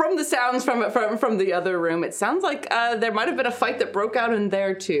 From the sounds from the other room, it sounds like there might have been a fight that broke out in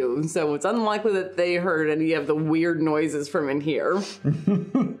there too. So it's unlikely that they heard any of the weird noises from in here.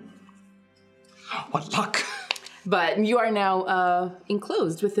 What luck? But you are now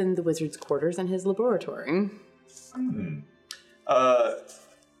enclosed within the wizard's quarters and his laboratory. I'm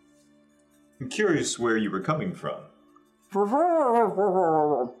curious where you were coming from.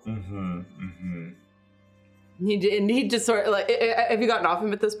 He just sort of like, have you gotten off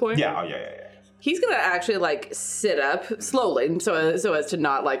him at this point? Yeah, yeah. He's gonna actually like sit up slowly, so as to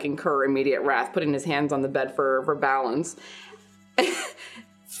not like incur immediate wrath, putting his hands on the bed for balance.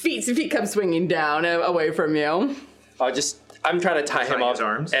 Feet come swinging down away from you. I'm trying to tie him Tying up his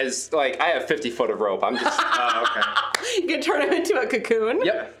arms? as like I have 50 foot of rope. I'm just Okay. You can turn him into a cocoon.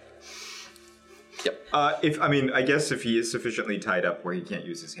 Yep. I guess if he is sufficiently tied up where he can't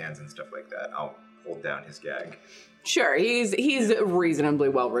use his hands and stuff like that, I'll hold down his gag. Sure, he's reasonably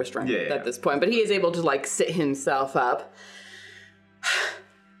well restrained at this point, but he is able to like sit himself up.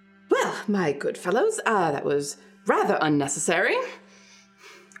 Well, my good fellows, that was rather unnecessary.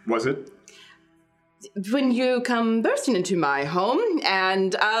 Was it? When you come bursting into my home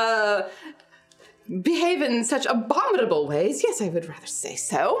and behave in such abominable ways, yes, I would rather say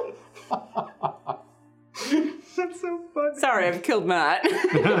so. That's so funny. Sorry, I've killed Matt.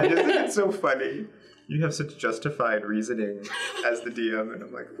 I just think it's so funny. You have such justified reasoning as the DM, and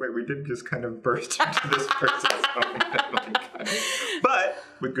I'm like, wait, we didn't just kind of burst into this person's home. But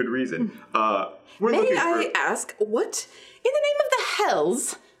with good reason. We're May looking I ask, what in the name of the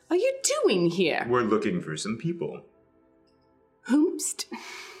hells are you doing here? We're looking for some people Whomst?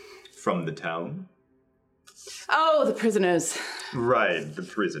 from the town. Oh, the prisoners. Right, the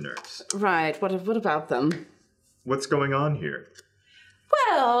prisoners. Right, what about them? What's going on here?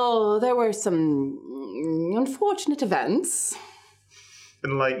 Well, there were some unfortunate events.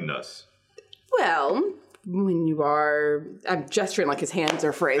 Enlighten us. Well, when you are... I'm gesturing like his hands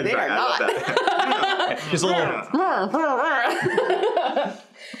are free. They are not. Just a little.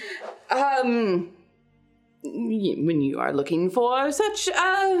 When you are looking for such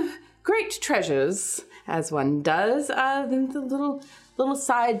great treasures, as one does, the little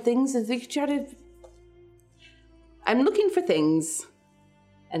side things that you try to... I'm looking for things,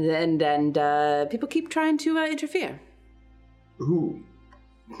 and people keep trying to interfere. Who?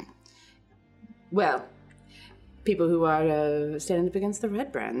 Well, people who are standing up against the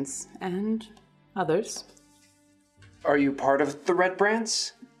Red Brands and others. Are you part of the Red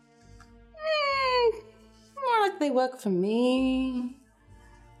Brands? More like they work for me.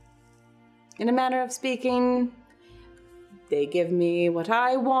 In a manner of speaking, they give me what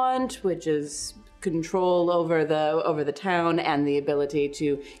I want, which is control over the town and the ability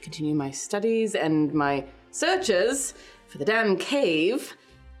to continue my studies and my searches for the damn cave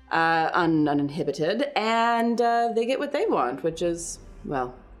uninhibited, and they get what they want, which is,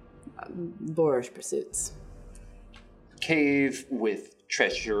 well, boorish pursuits. Cave with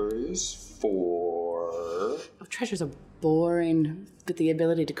treasures for... Oh, treasures are boring, but the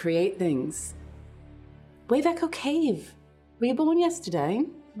ability to create things. Wave Echo Cave. Were you born yesterday?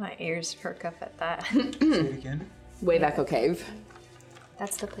 My ears perk up at that. Say it again. Wave Echo Cave.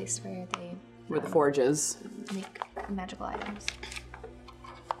 That's the place where they Where the forge is. make magical items.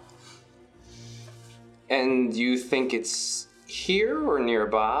 And you think it's here or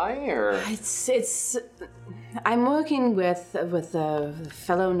nearby, or... It's. I'm working with a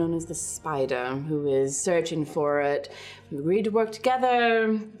fellow known as the Spider, who is searching for it. We agreed to work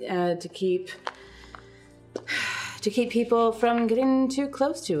together to keep people from getting too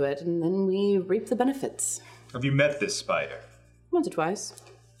close to it, and then we reap the benefits. Have you met this spider? Once or twice.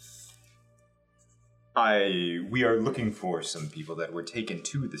 We are looking for some people that were taken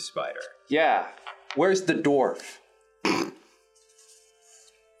to the spider. Yeah. Where's the dwarf?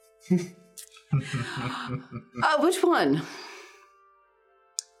 Which one?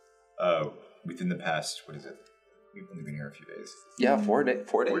 Within the past, what is it? We've only been here a few days. Yeah, 4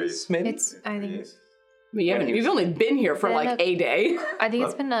 days, maybe? It's, I think, Days? You've only been here for like a day. I think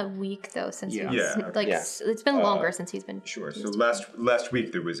it's been a week though since Yeah. he's Yeah. like Yeah. it's been longer since he's been. Sure. So last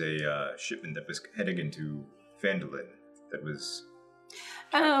week there was a shipment that was heading into Phandelver that was...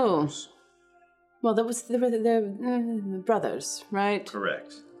 Oh. Well, they're brothers, right?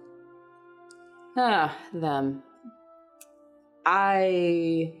 Correct. Them.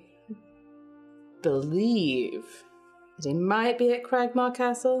 I believe that he might be at Cragmaw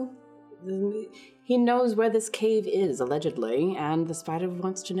Castle. He knows where this cave is, allegedly, and the spider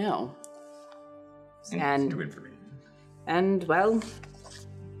wants to know. New information. And, well,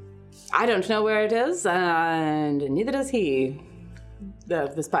 I don't know where it is, and neither does he.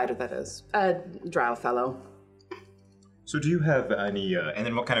 The spider, that is. Drow fellow. So do you have any, and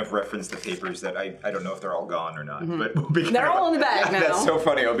then we'll kind of reference the papers that I don't know if they're all gone or not, but we'll be They're all in the bag now. That's so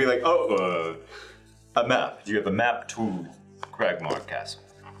funny. I'll be like, a map. Do you have a map to Cragmaw Castle?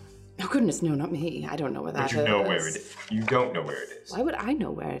 Oh, goodness, no, not me. I don't know where that But is. you know where it is. You don't know where it is. Why would I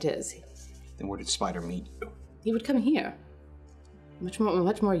know where it is? Then where did Spider meet you? He would come here. Much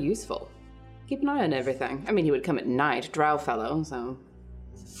more useful. Keep an eye on everything. I mean, he would come at night, drow fellow, so...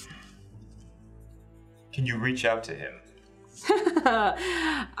 Can you reach out to him?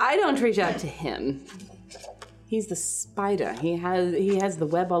 I don't reach out to him. He's the spider. He has the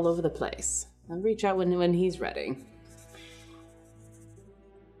web all over the place. I'll reach out when he's ready.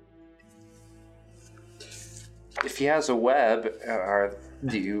 If he has a web,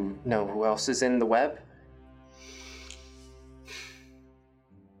 do you know who else is in the web?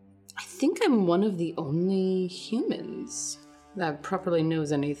 I think I'm one of the only humans that properly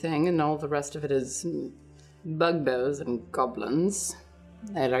knows anything, and all the rest of it is bugbears and goblins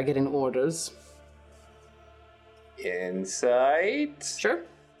that are getting orders. Insight. Sure.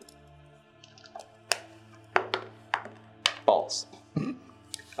 Balls.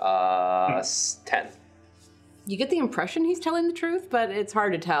 10. You get the impression he's telling the truth, but it's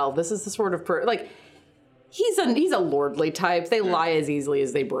hard to tell. This is the sort of he's a lordly type. They lie as easily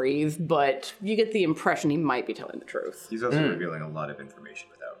as they breathe, but you get the impression he might be telling the truth. He's also revealing a lot of information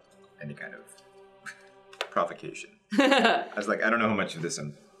without any kind of provocation. I was like, I don't know how much of this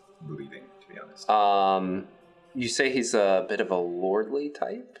I'm believing, to be honest. You say he's a bit of a lordly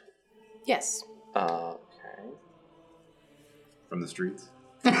type? Yes. Okay. From the streets?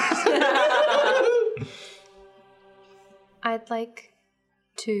 I'd like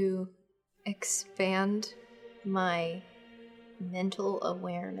to expand my mental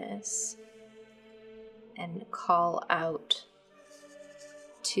awareness and call out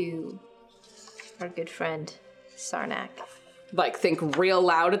to our good friend Sarnak. Like, think real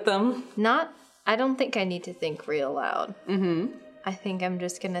loud at them? I don't think I need to think real loud. Mm-hmm. I think I'm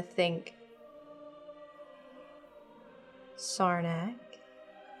just gonna think, Sarnak,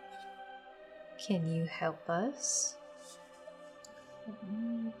 can you help us?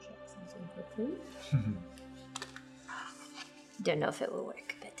 Don't know if it will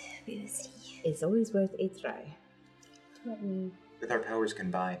work, but we will see. It's always worth a try. With our powers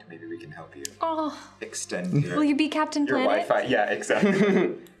combined, maybe we can help you Oh, extend will you be Captain your Planet? Wi-Fi. Yeah,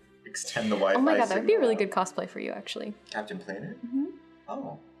 exactly. Extend the Wi-Fi. Oh my god, that would be a really signal good cosplay for you, actually. out. Captain Planet? Mm-hmm.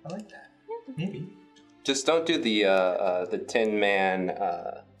 Oh, I like that. Maybe. Just don't do the Tin Man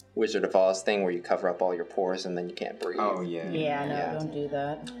Wizard of Oz thing where you cover up all your pores and then you can't breathe. Oh, yeah. Yeah, no, don't do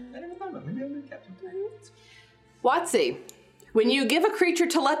that. I never thought about Maybe I'm the captain. Watsy, when you give a creature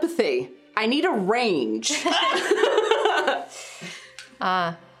telepathy, I need a range.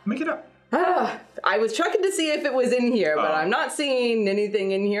 Make it up. I was checking to see if it was in here, but I'm not seeing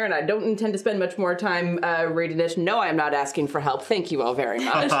anything in here, and I don't intend to spend much more time reading it. No, I am not asking for help. Thank you all very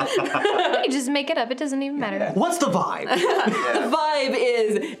much. You just make it up. It doesn't even matter. What's the vibe? The vibe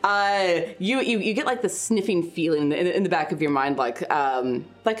is you get like the sniffing feeling in the back of your mind, like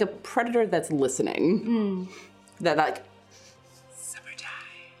a predator that's listening. That like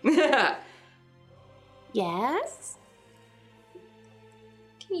summertime. Yes.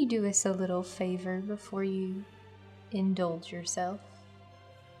 Can you do us a little favor before you indulge yourself?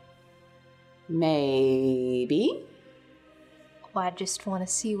 Maybe. Well, I just want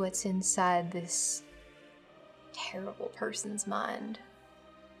to see what's inside this terrible person's mind.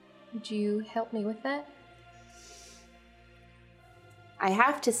 Would you help me with that? I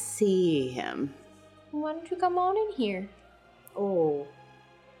have to see him. Why don't you come on in here? Oh.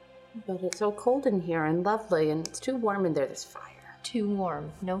 But it's so cold in here and lovely, and it's too warm in there. There's fire. Too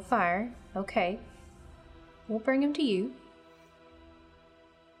warm. No fire. Okay. We'll bring him to you.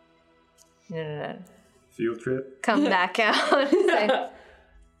 No. Field trip. Come back out and say,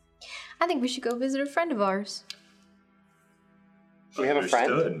 I think we should go visit a friend of ours. We have a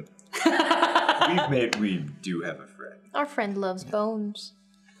friend? Understood. We do have a friend. Our friend loves bones.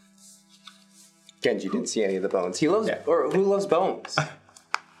 Genji didn't see any of the bones. He loves, or who loves bones?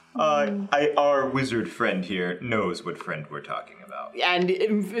 Our wizard friend here knows what friend we're talking about.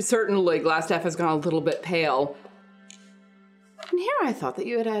 And certainly Glassstaff has gone a little bit pale. And here I thought that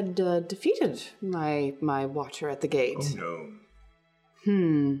you had defeated my watcher at the gate. Oh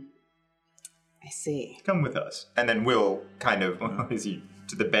no. I see. Come with us. And then Will kind of, is he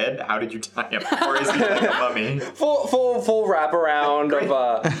to the bed? How did you tie him? Or is he like a mummy? Full wraparound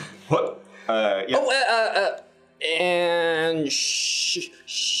of, What? Yeah. And shh,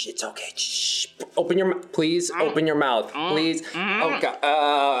 it's okay. Shh. Open your mouth, please. Open your mouth, please. Oh God.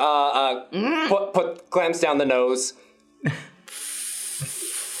 Put clams down the nose.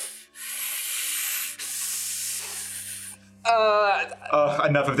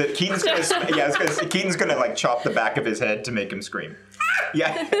 Enough of it. Keaton's gonna, Keaton's gonna like chop the back of his head to make him scream.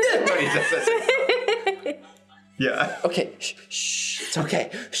 Yeah. Yeah. Okay. Shh. It's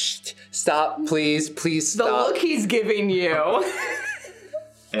okay. Shh. Stop, please stop. The look he's giving you.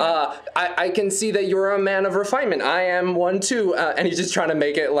 I can see that you're a man of refinement. I am one too. And he's just trying to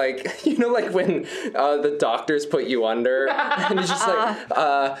make it like, you know, like when the doctors put you under. And he's just like,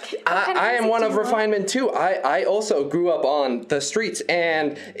 I am one of refinement too. I also grew up on the streets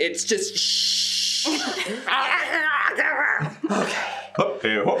and it's just shh.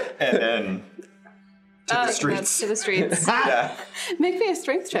 Okay. And then to the streets. To the streets. Yeah. Make me a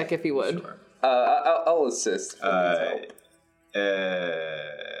strength check if you would. Sure. I'll assist.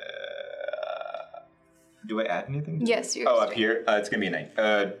 Do I add anything? to Yes, it? you're up here. It's gonna be a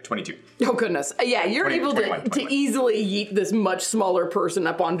 9. 22. Oh goodness. Yeah, you're 20, able 21, to 21. easily yeet this much smaller person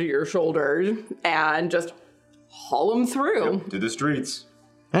up onto your shoulders and just haul him through. To the streets.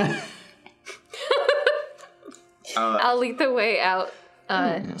 I'll lead the way out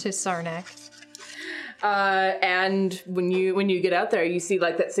to Sarnak. And when you get out there, you see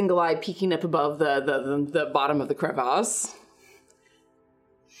like that single eye peeking up above the bottom of the crevasse.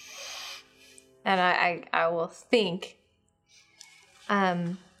 And I will think.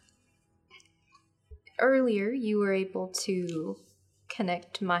 Earlier, you were able to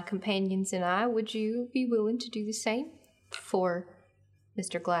connect my companions and I. Would you be willing to do the same for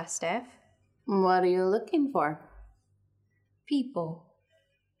Mr. Glassstaff? What are you looking for? People.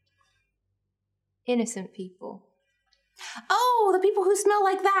 Innocent people. Oh, the people who smell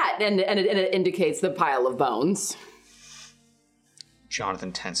like that! And it indicates the pile of bones.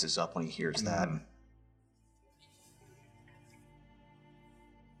 Jonathan tenses up when he hears that.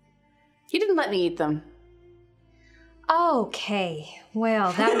 He didn't let me eat them. Okay,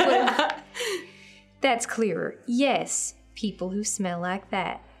 well, that would that's clearer. Yes, people who smell like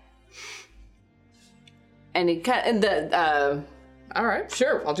that. And he all right,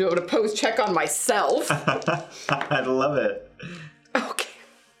 sure, I'll do an opposed check on myself. I love it. Okay.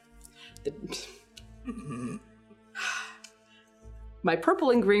 My purple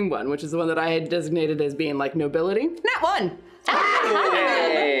and green one, which is the one that I had designated as being like nobility. Nat 1!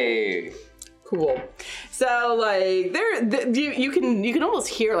 Hey. Cool. So like you can almost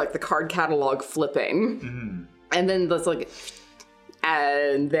hear like the card catalog flipping. And then let's look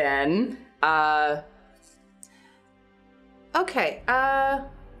and then okay,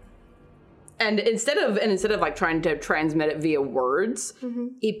 And instead of like trying to transmit it via words,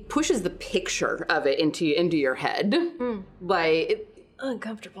 he pushes the picture of it into your head. Like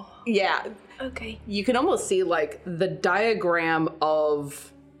Uncomfortable. yeah, Okay. you can almost see like the diagram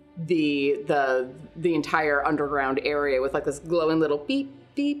of the entire underground area with like this glowing little beep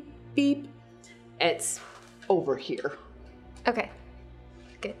beep beep. It's over here. Okay.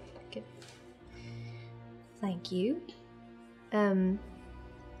 Good. Thank you. Can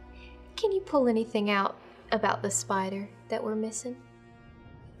you pull anything out about the spider that we're missing?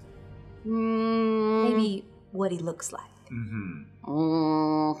 Maybe what he looks like.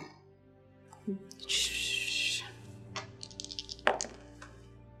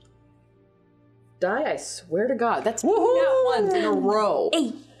 Die, I swear to God. That's not once in a row.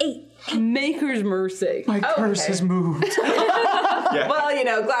 8. Maker's mercy. My curse has moved. Well, you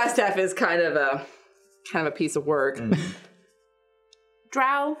know, Glassstaff is kind of a piece of work.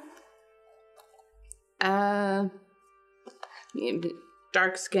 Drow.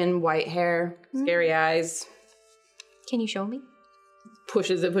 Dark skin, white hair, scary eyes. Can you show me?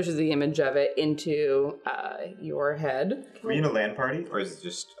 Pushes the image of it into your head. Are we in a LAN party, or is it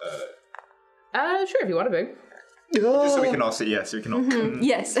just Sure, if you want to be. just so we can all see? Yes, we can all.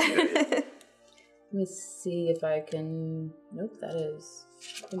 Yes. Let me see if I can. Nope, that is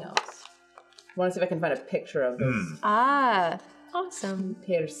something else. I want to see if I can find a picture of this Awesome.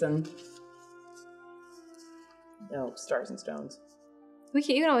 person. No, stars and stones. You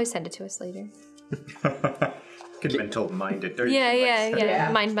can always send it to us later. Could have been told mind it.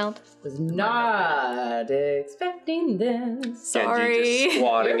 Yeah. Mind meld. Was not expecting this. Sorry. Genji just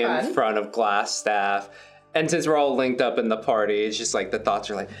squatting You're in fine. front of Glassstaff. And since we're all linked up in the party, it's just like the thoughts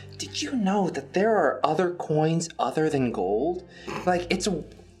are like, did you know that there are other coins other than gold? Like, it's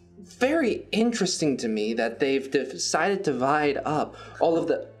very interesting to me that they've decided to divide up all of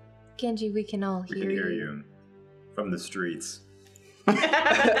the... Genji, we can all We hear can you. hear you from the streets.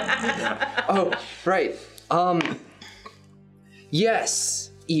 Oh, right.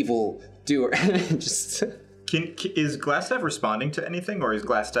 Yes, evil doer. Just... Is Glassstaff responding to anything, or is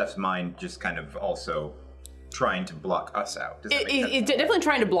Glassstaff's mind just kind of also trying to block us out? Does that make sense? It's definitely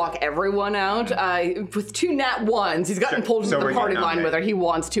trying to block everyone out. With 2 nat 1s, he's gotten Sure. pulled into So the we're party getting line okay. whether he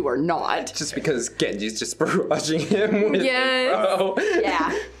wants to or not. Just because Genji's just barraging him with Yes. info.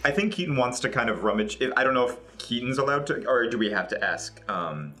 Yeah. I think Keaton wants to kind of rummage. I don't know if Keaton's allowed to, or do we have to ask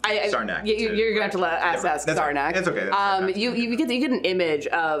Sarnak? You're gonna have to ask That's Sarnak. That's okay. That's You get an image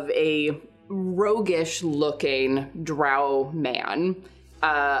of a roguish-looking drow man,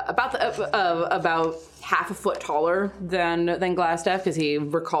 about half a foot taller than Glassstaff, because he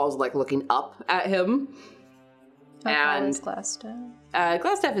recalls like looking up at him. How tall And is Glassstaff?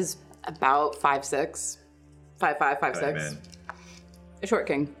 Glassstaff is about 5'6", 5'5", 5'6". man. A short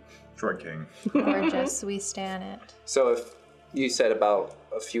king. Short King. Gorgeous. We stan it. So if you said about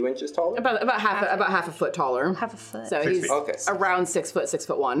a few inches taller? About half a foot taller. Half a foot. So 6 he's feet. Okay. around 6 foot,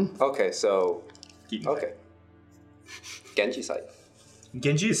 6'1". Okay, so... Keaton's Okay. Genji's height.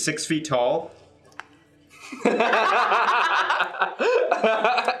 Genji is 6 feet tall.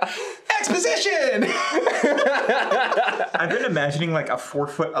 Exposition! I've been imagining like a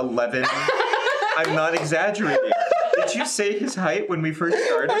 4'11". I'm not exaggerating. Did you say his height when we first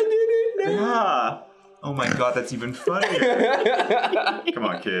started? I didn't know. Yeah. Oh my god, that's even funnier. Come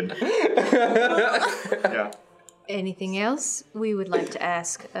on, kid. Yeah. Anything else we would like to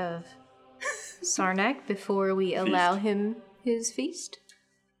ask of Sarnak before we allow him his feast?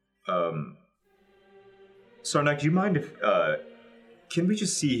 Sarnak, do you mind if, can we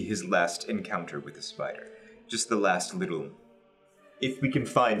just see his last encounter with the spider? Just the last little, if we can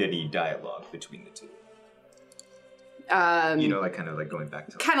find any dialogue between the two. You know, like kind of like going back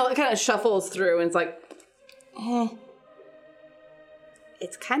to... Kind of shuffles through and it's like,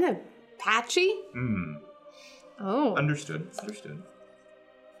 it's kind of patchy. Oh. Understood.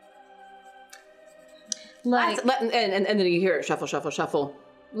 Like, And then you hear it shuffle, shuffle, shuffle.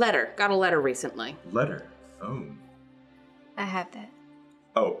 Letter. Got a letter recently. Letter. Oh. I have that.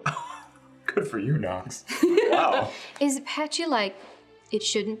 Oh. Good for you, Nox. Wow. Is it patchy like it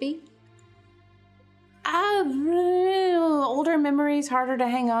shouldn't be? Older memories, harder to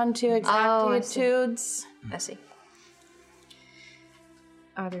hang on to, exactitudes. I see.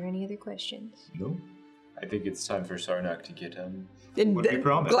 Are there any other questions? No. I think it's time for Sarnak to get And what we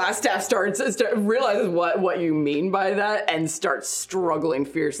promised. Glassstaff realizes what you mean by that and starts struggling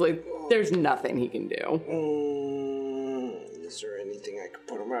fiercely. There's nothing he can do. Is there anything I could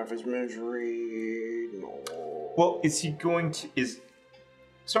put him out of his misery? No. Well, is he going to...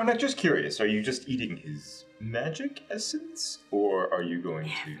 So I'm not just curious, are you just eating his magic essence, or are you going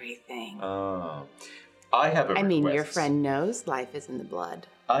to... Everything. I have a request. I mean, your friend knows life is in the blood.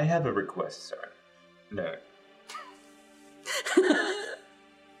 I have a request, sir. No.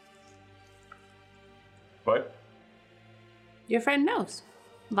 What? Your friend knows.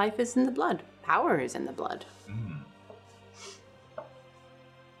 Life is in the blood. Power is in the blood.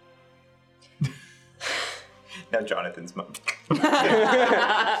 Now Jonathan's mom.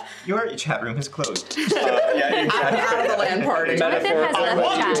 Your chat room is closed. Out of the land party. Jonathan has left the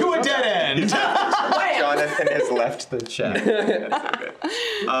Welcome chat. to a dead end. Jonathan has left the chat. That's okay.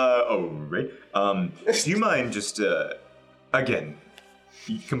 Oh, right. Do you mind just, again,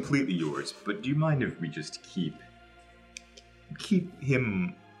 completely yours, but do you mind if we just keep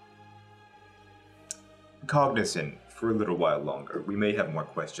him cognizant for a little while longer? We may have more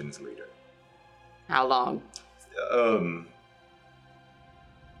questions later. How long?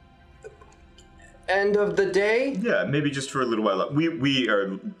 End of the day? Yeah, maybe just for a little while. We are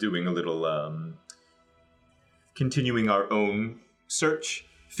doing a little, continuing our own search,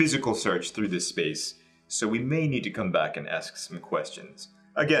 physical search through this space, so we may need to come back and ask some questions.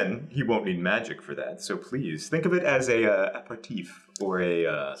 Again, he won't need magic for that, so please, think of it as a aperitif, or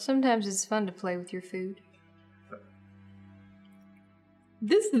a, Sometimes it's fun to play with your food.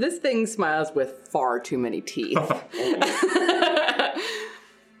 This thing smiles with far too many teeth.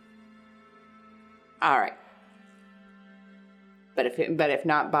 All right. But if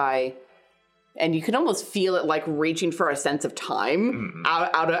not by, and you can almost feel it like reaching for a sense of time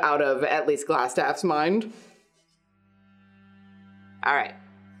out of at least Glassstaff's mind. All right.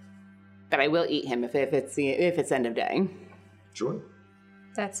 But I will eat him if it's end of day. Sure.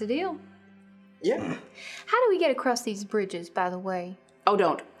 That's the deal. Yeah. How do we get across these bridges, by the way? Oh,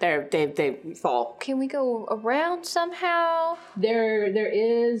 don't. They fall. Can we go around somehow? There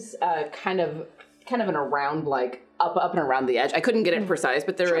is kind of an around, like up and around the edge. I couldn't get it precise,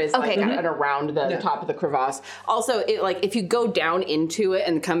 but there is Okay, got it. an around the top of the crevasse. Also, if you go down into it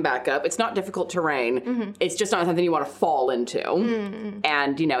and come back up, it's not difficult terrain. It's just not something you want to fall into.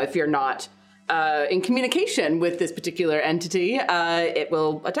 And if you're not in communication with this particular entity, it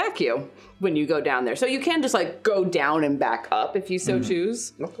will attack you when you go down there. So you can just go down and back up if you so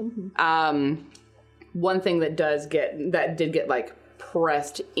choose. One thing that did get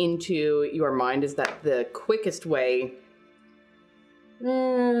pressed into your mind is that the quickest way,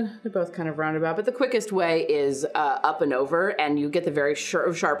 they're both kind of roundabout, but the quickest way is up and over, and you get the very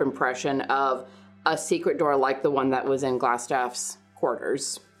sharp impression of a secret door like the one that was in Glassstaff's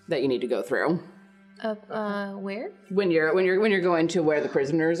quarters that you need to go through. Where? When you're going to where the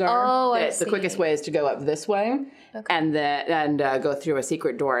prisoners are, Oh, I the see. quickest way is to go up this way, and go through a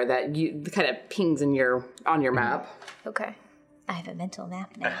secret door that you kind of pings on your map. Okay. I have a mental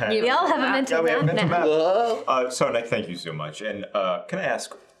map now. We all have a mental we have map mental now. map. Sonek, thank you so much. And can I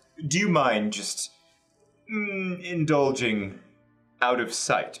ask, do you mind just indulging out of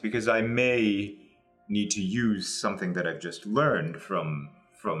sight? Because I may need to use something that I've just learned from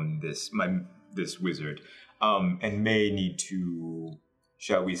this wizard, and may need to,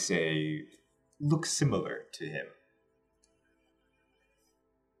 shall we say, look similar to him.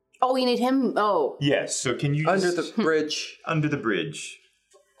 Oh, you need him? Oh. Yes, so can you Under just... the bridge. Under the bridge.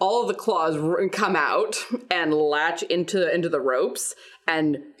 All of the claws come out and latch into the ropes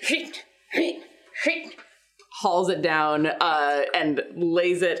and hauls it down and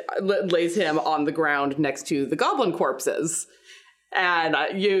lays him on the ground next to the goblin corpses. And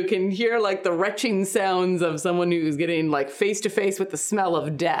you can hear the retching sounds of someone who's getting face to face with the smell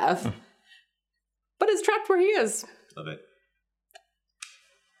of death, but is trapped where he is. Love it.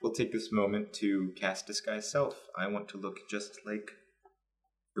 We'll take this moment to cast Disguise Self. I want to look just like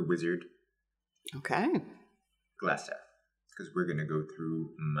the wizard. Okay. Glassstaff. Because we're going to go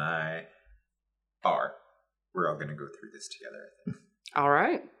through we're all going to go through this together, I think. All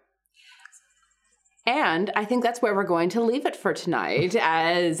right. And I think that's where we're going to leave it for tonight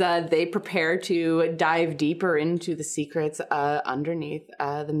as they prepare to dive deeper into the secrets underneath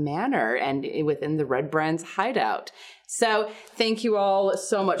the manor and within the Red Brand's hideout. So thank you all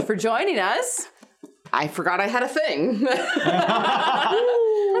so much for joining us. I forgot I had a thing.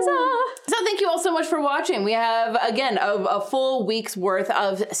 So thank you all so much for watching. We have, again, a full week's worth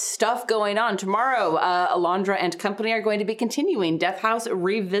of stuff going on. Tomorrow, Alondra and company are going to be continuing Death House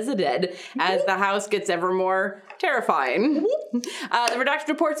Revisited as the house gets ever more terrifying. The Redacted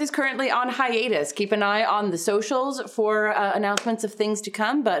Reports is currently on hiatus. Keep an eye on the socials for announcements of things to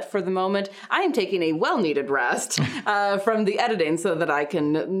come, but for the moment, I am taking a well-needed rest from the editing so that I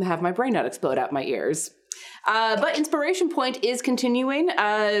can have my brain not explode out my ears. But Inspiration Point is continuing.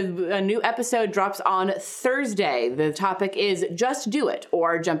 A new episode drops on Thursday. The topic is Just Do It,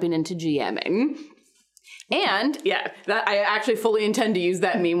 or jumping into GMing. And yeah, that I actually fully intend to use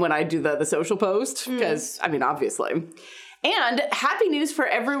that meme when I do the social post, because I mean, obviously. And happy news for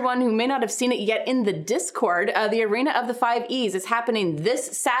everyone who may not have seen it yet in the Discord. The Arena of the 5 E's is happening this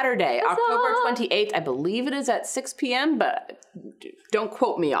Saturday, October 28th. I believe it is at 6 p.m., but don't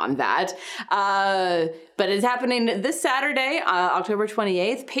quote me on that. But it's happening this Saturday, October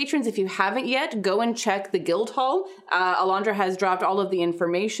 28th. Patrons, if you haven't yet, go and check the Guild Hall. Alondra has dropped all of the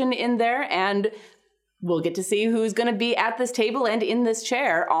information in there, and we'll get to see who's going to be at this table and in this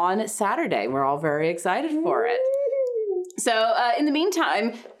chair on Saturday. We're all very excited for it. So in the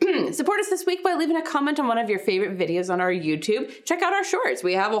meantime, support us this week by leaving a comment on one of your favorite videos on our YouTube. Check out our shorts.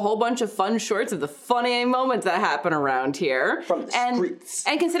 We have a whole bunch of fun shorts of the funny moments that happen around here. From the streets.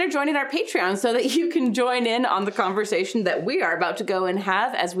 And consider joining our Patreon so that you can join in on the conversation that we are about to go and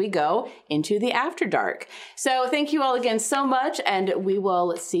have as we go into the After Dark. So thank you all again so much, and we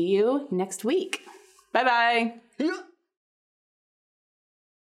will see you next week. Bye-bye.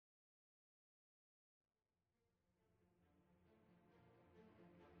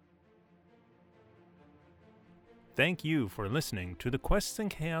 Thank you for listening to the Quests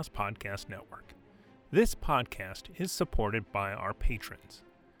and Chaos Podcast Network. This podcast is supported by our patrons,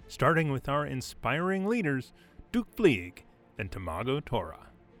 starting with our inspiring leaders, Duke Fleeg and Tamago Tora.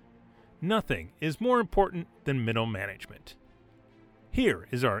 Nothing is more important than middle management. Here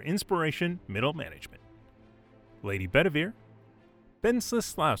is our inspiration middle management. Lady Bedivere, Ben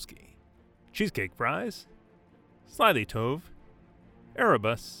Slislawski, Cheesecake Fries, Slyly Tove,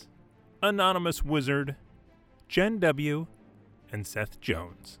 Erebus, Anonymous Wizard, Jen W., and Seth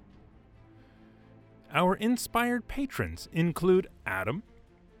Jones. Our inspired patrons include Adam,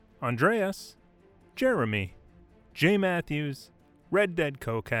 Andreas, Jeremy, Jay Matthews, Red Dead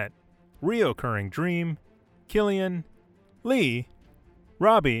Coquette, Reoccurring Dream, Killian, Lee,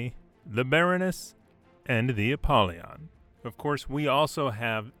 Robbie, the Baroness, and the Apollyon. Of course, we also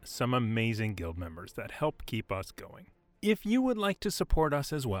have some amazing guild members that help keep us going. If you would like to support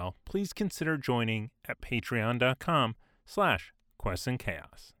us as well, please consider joining at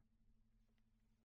patreon.com/questsandchaos.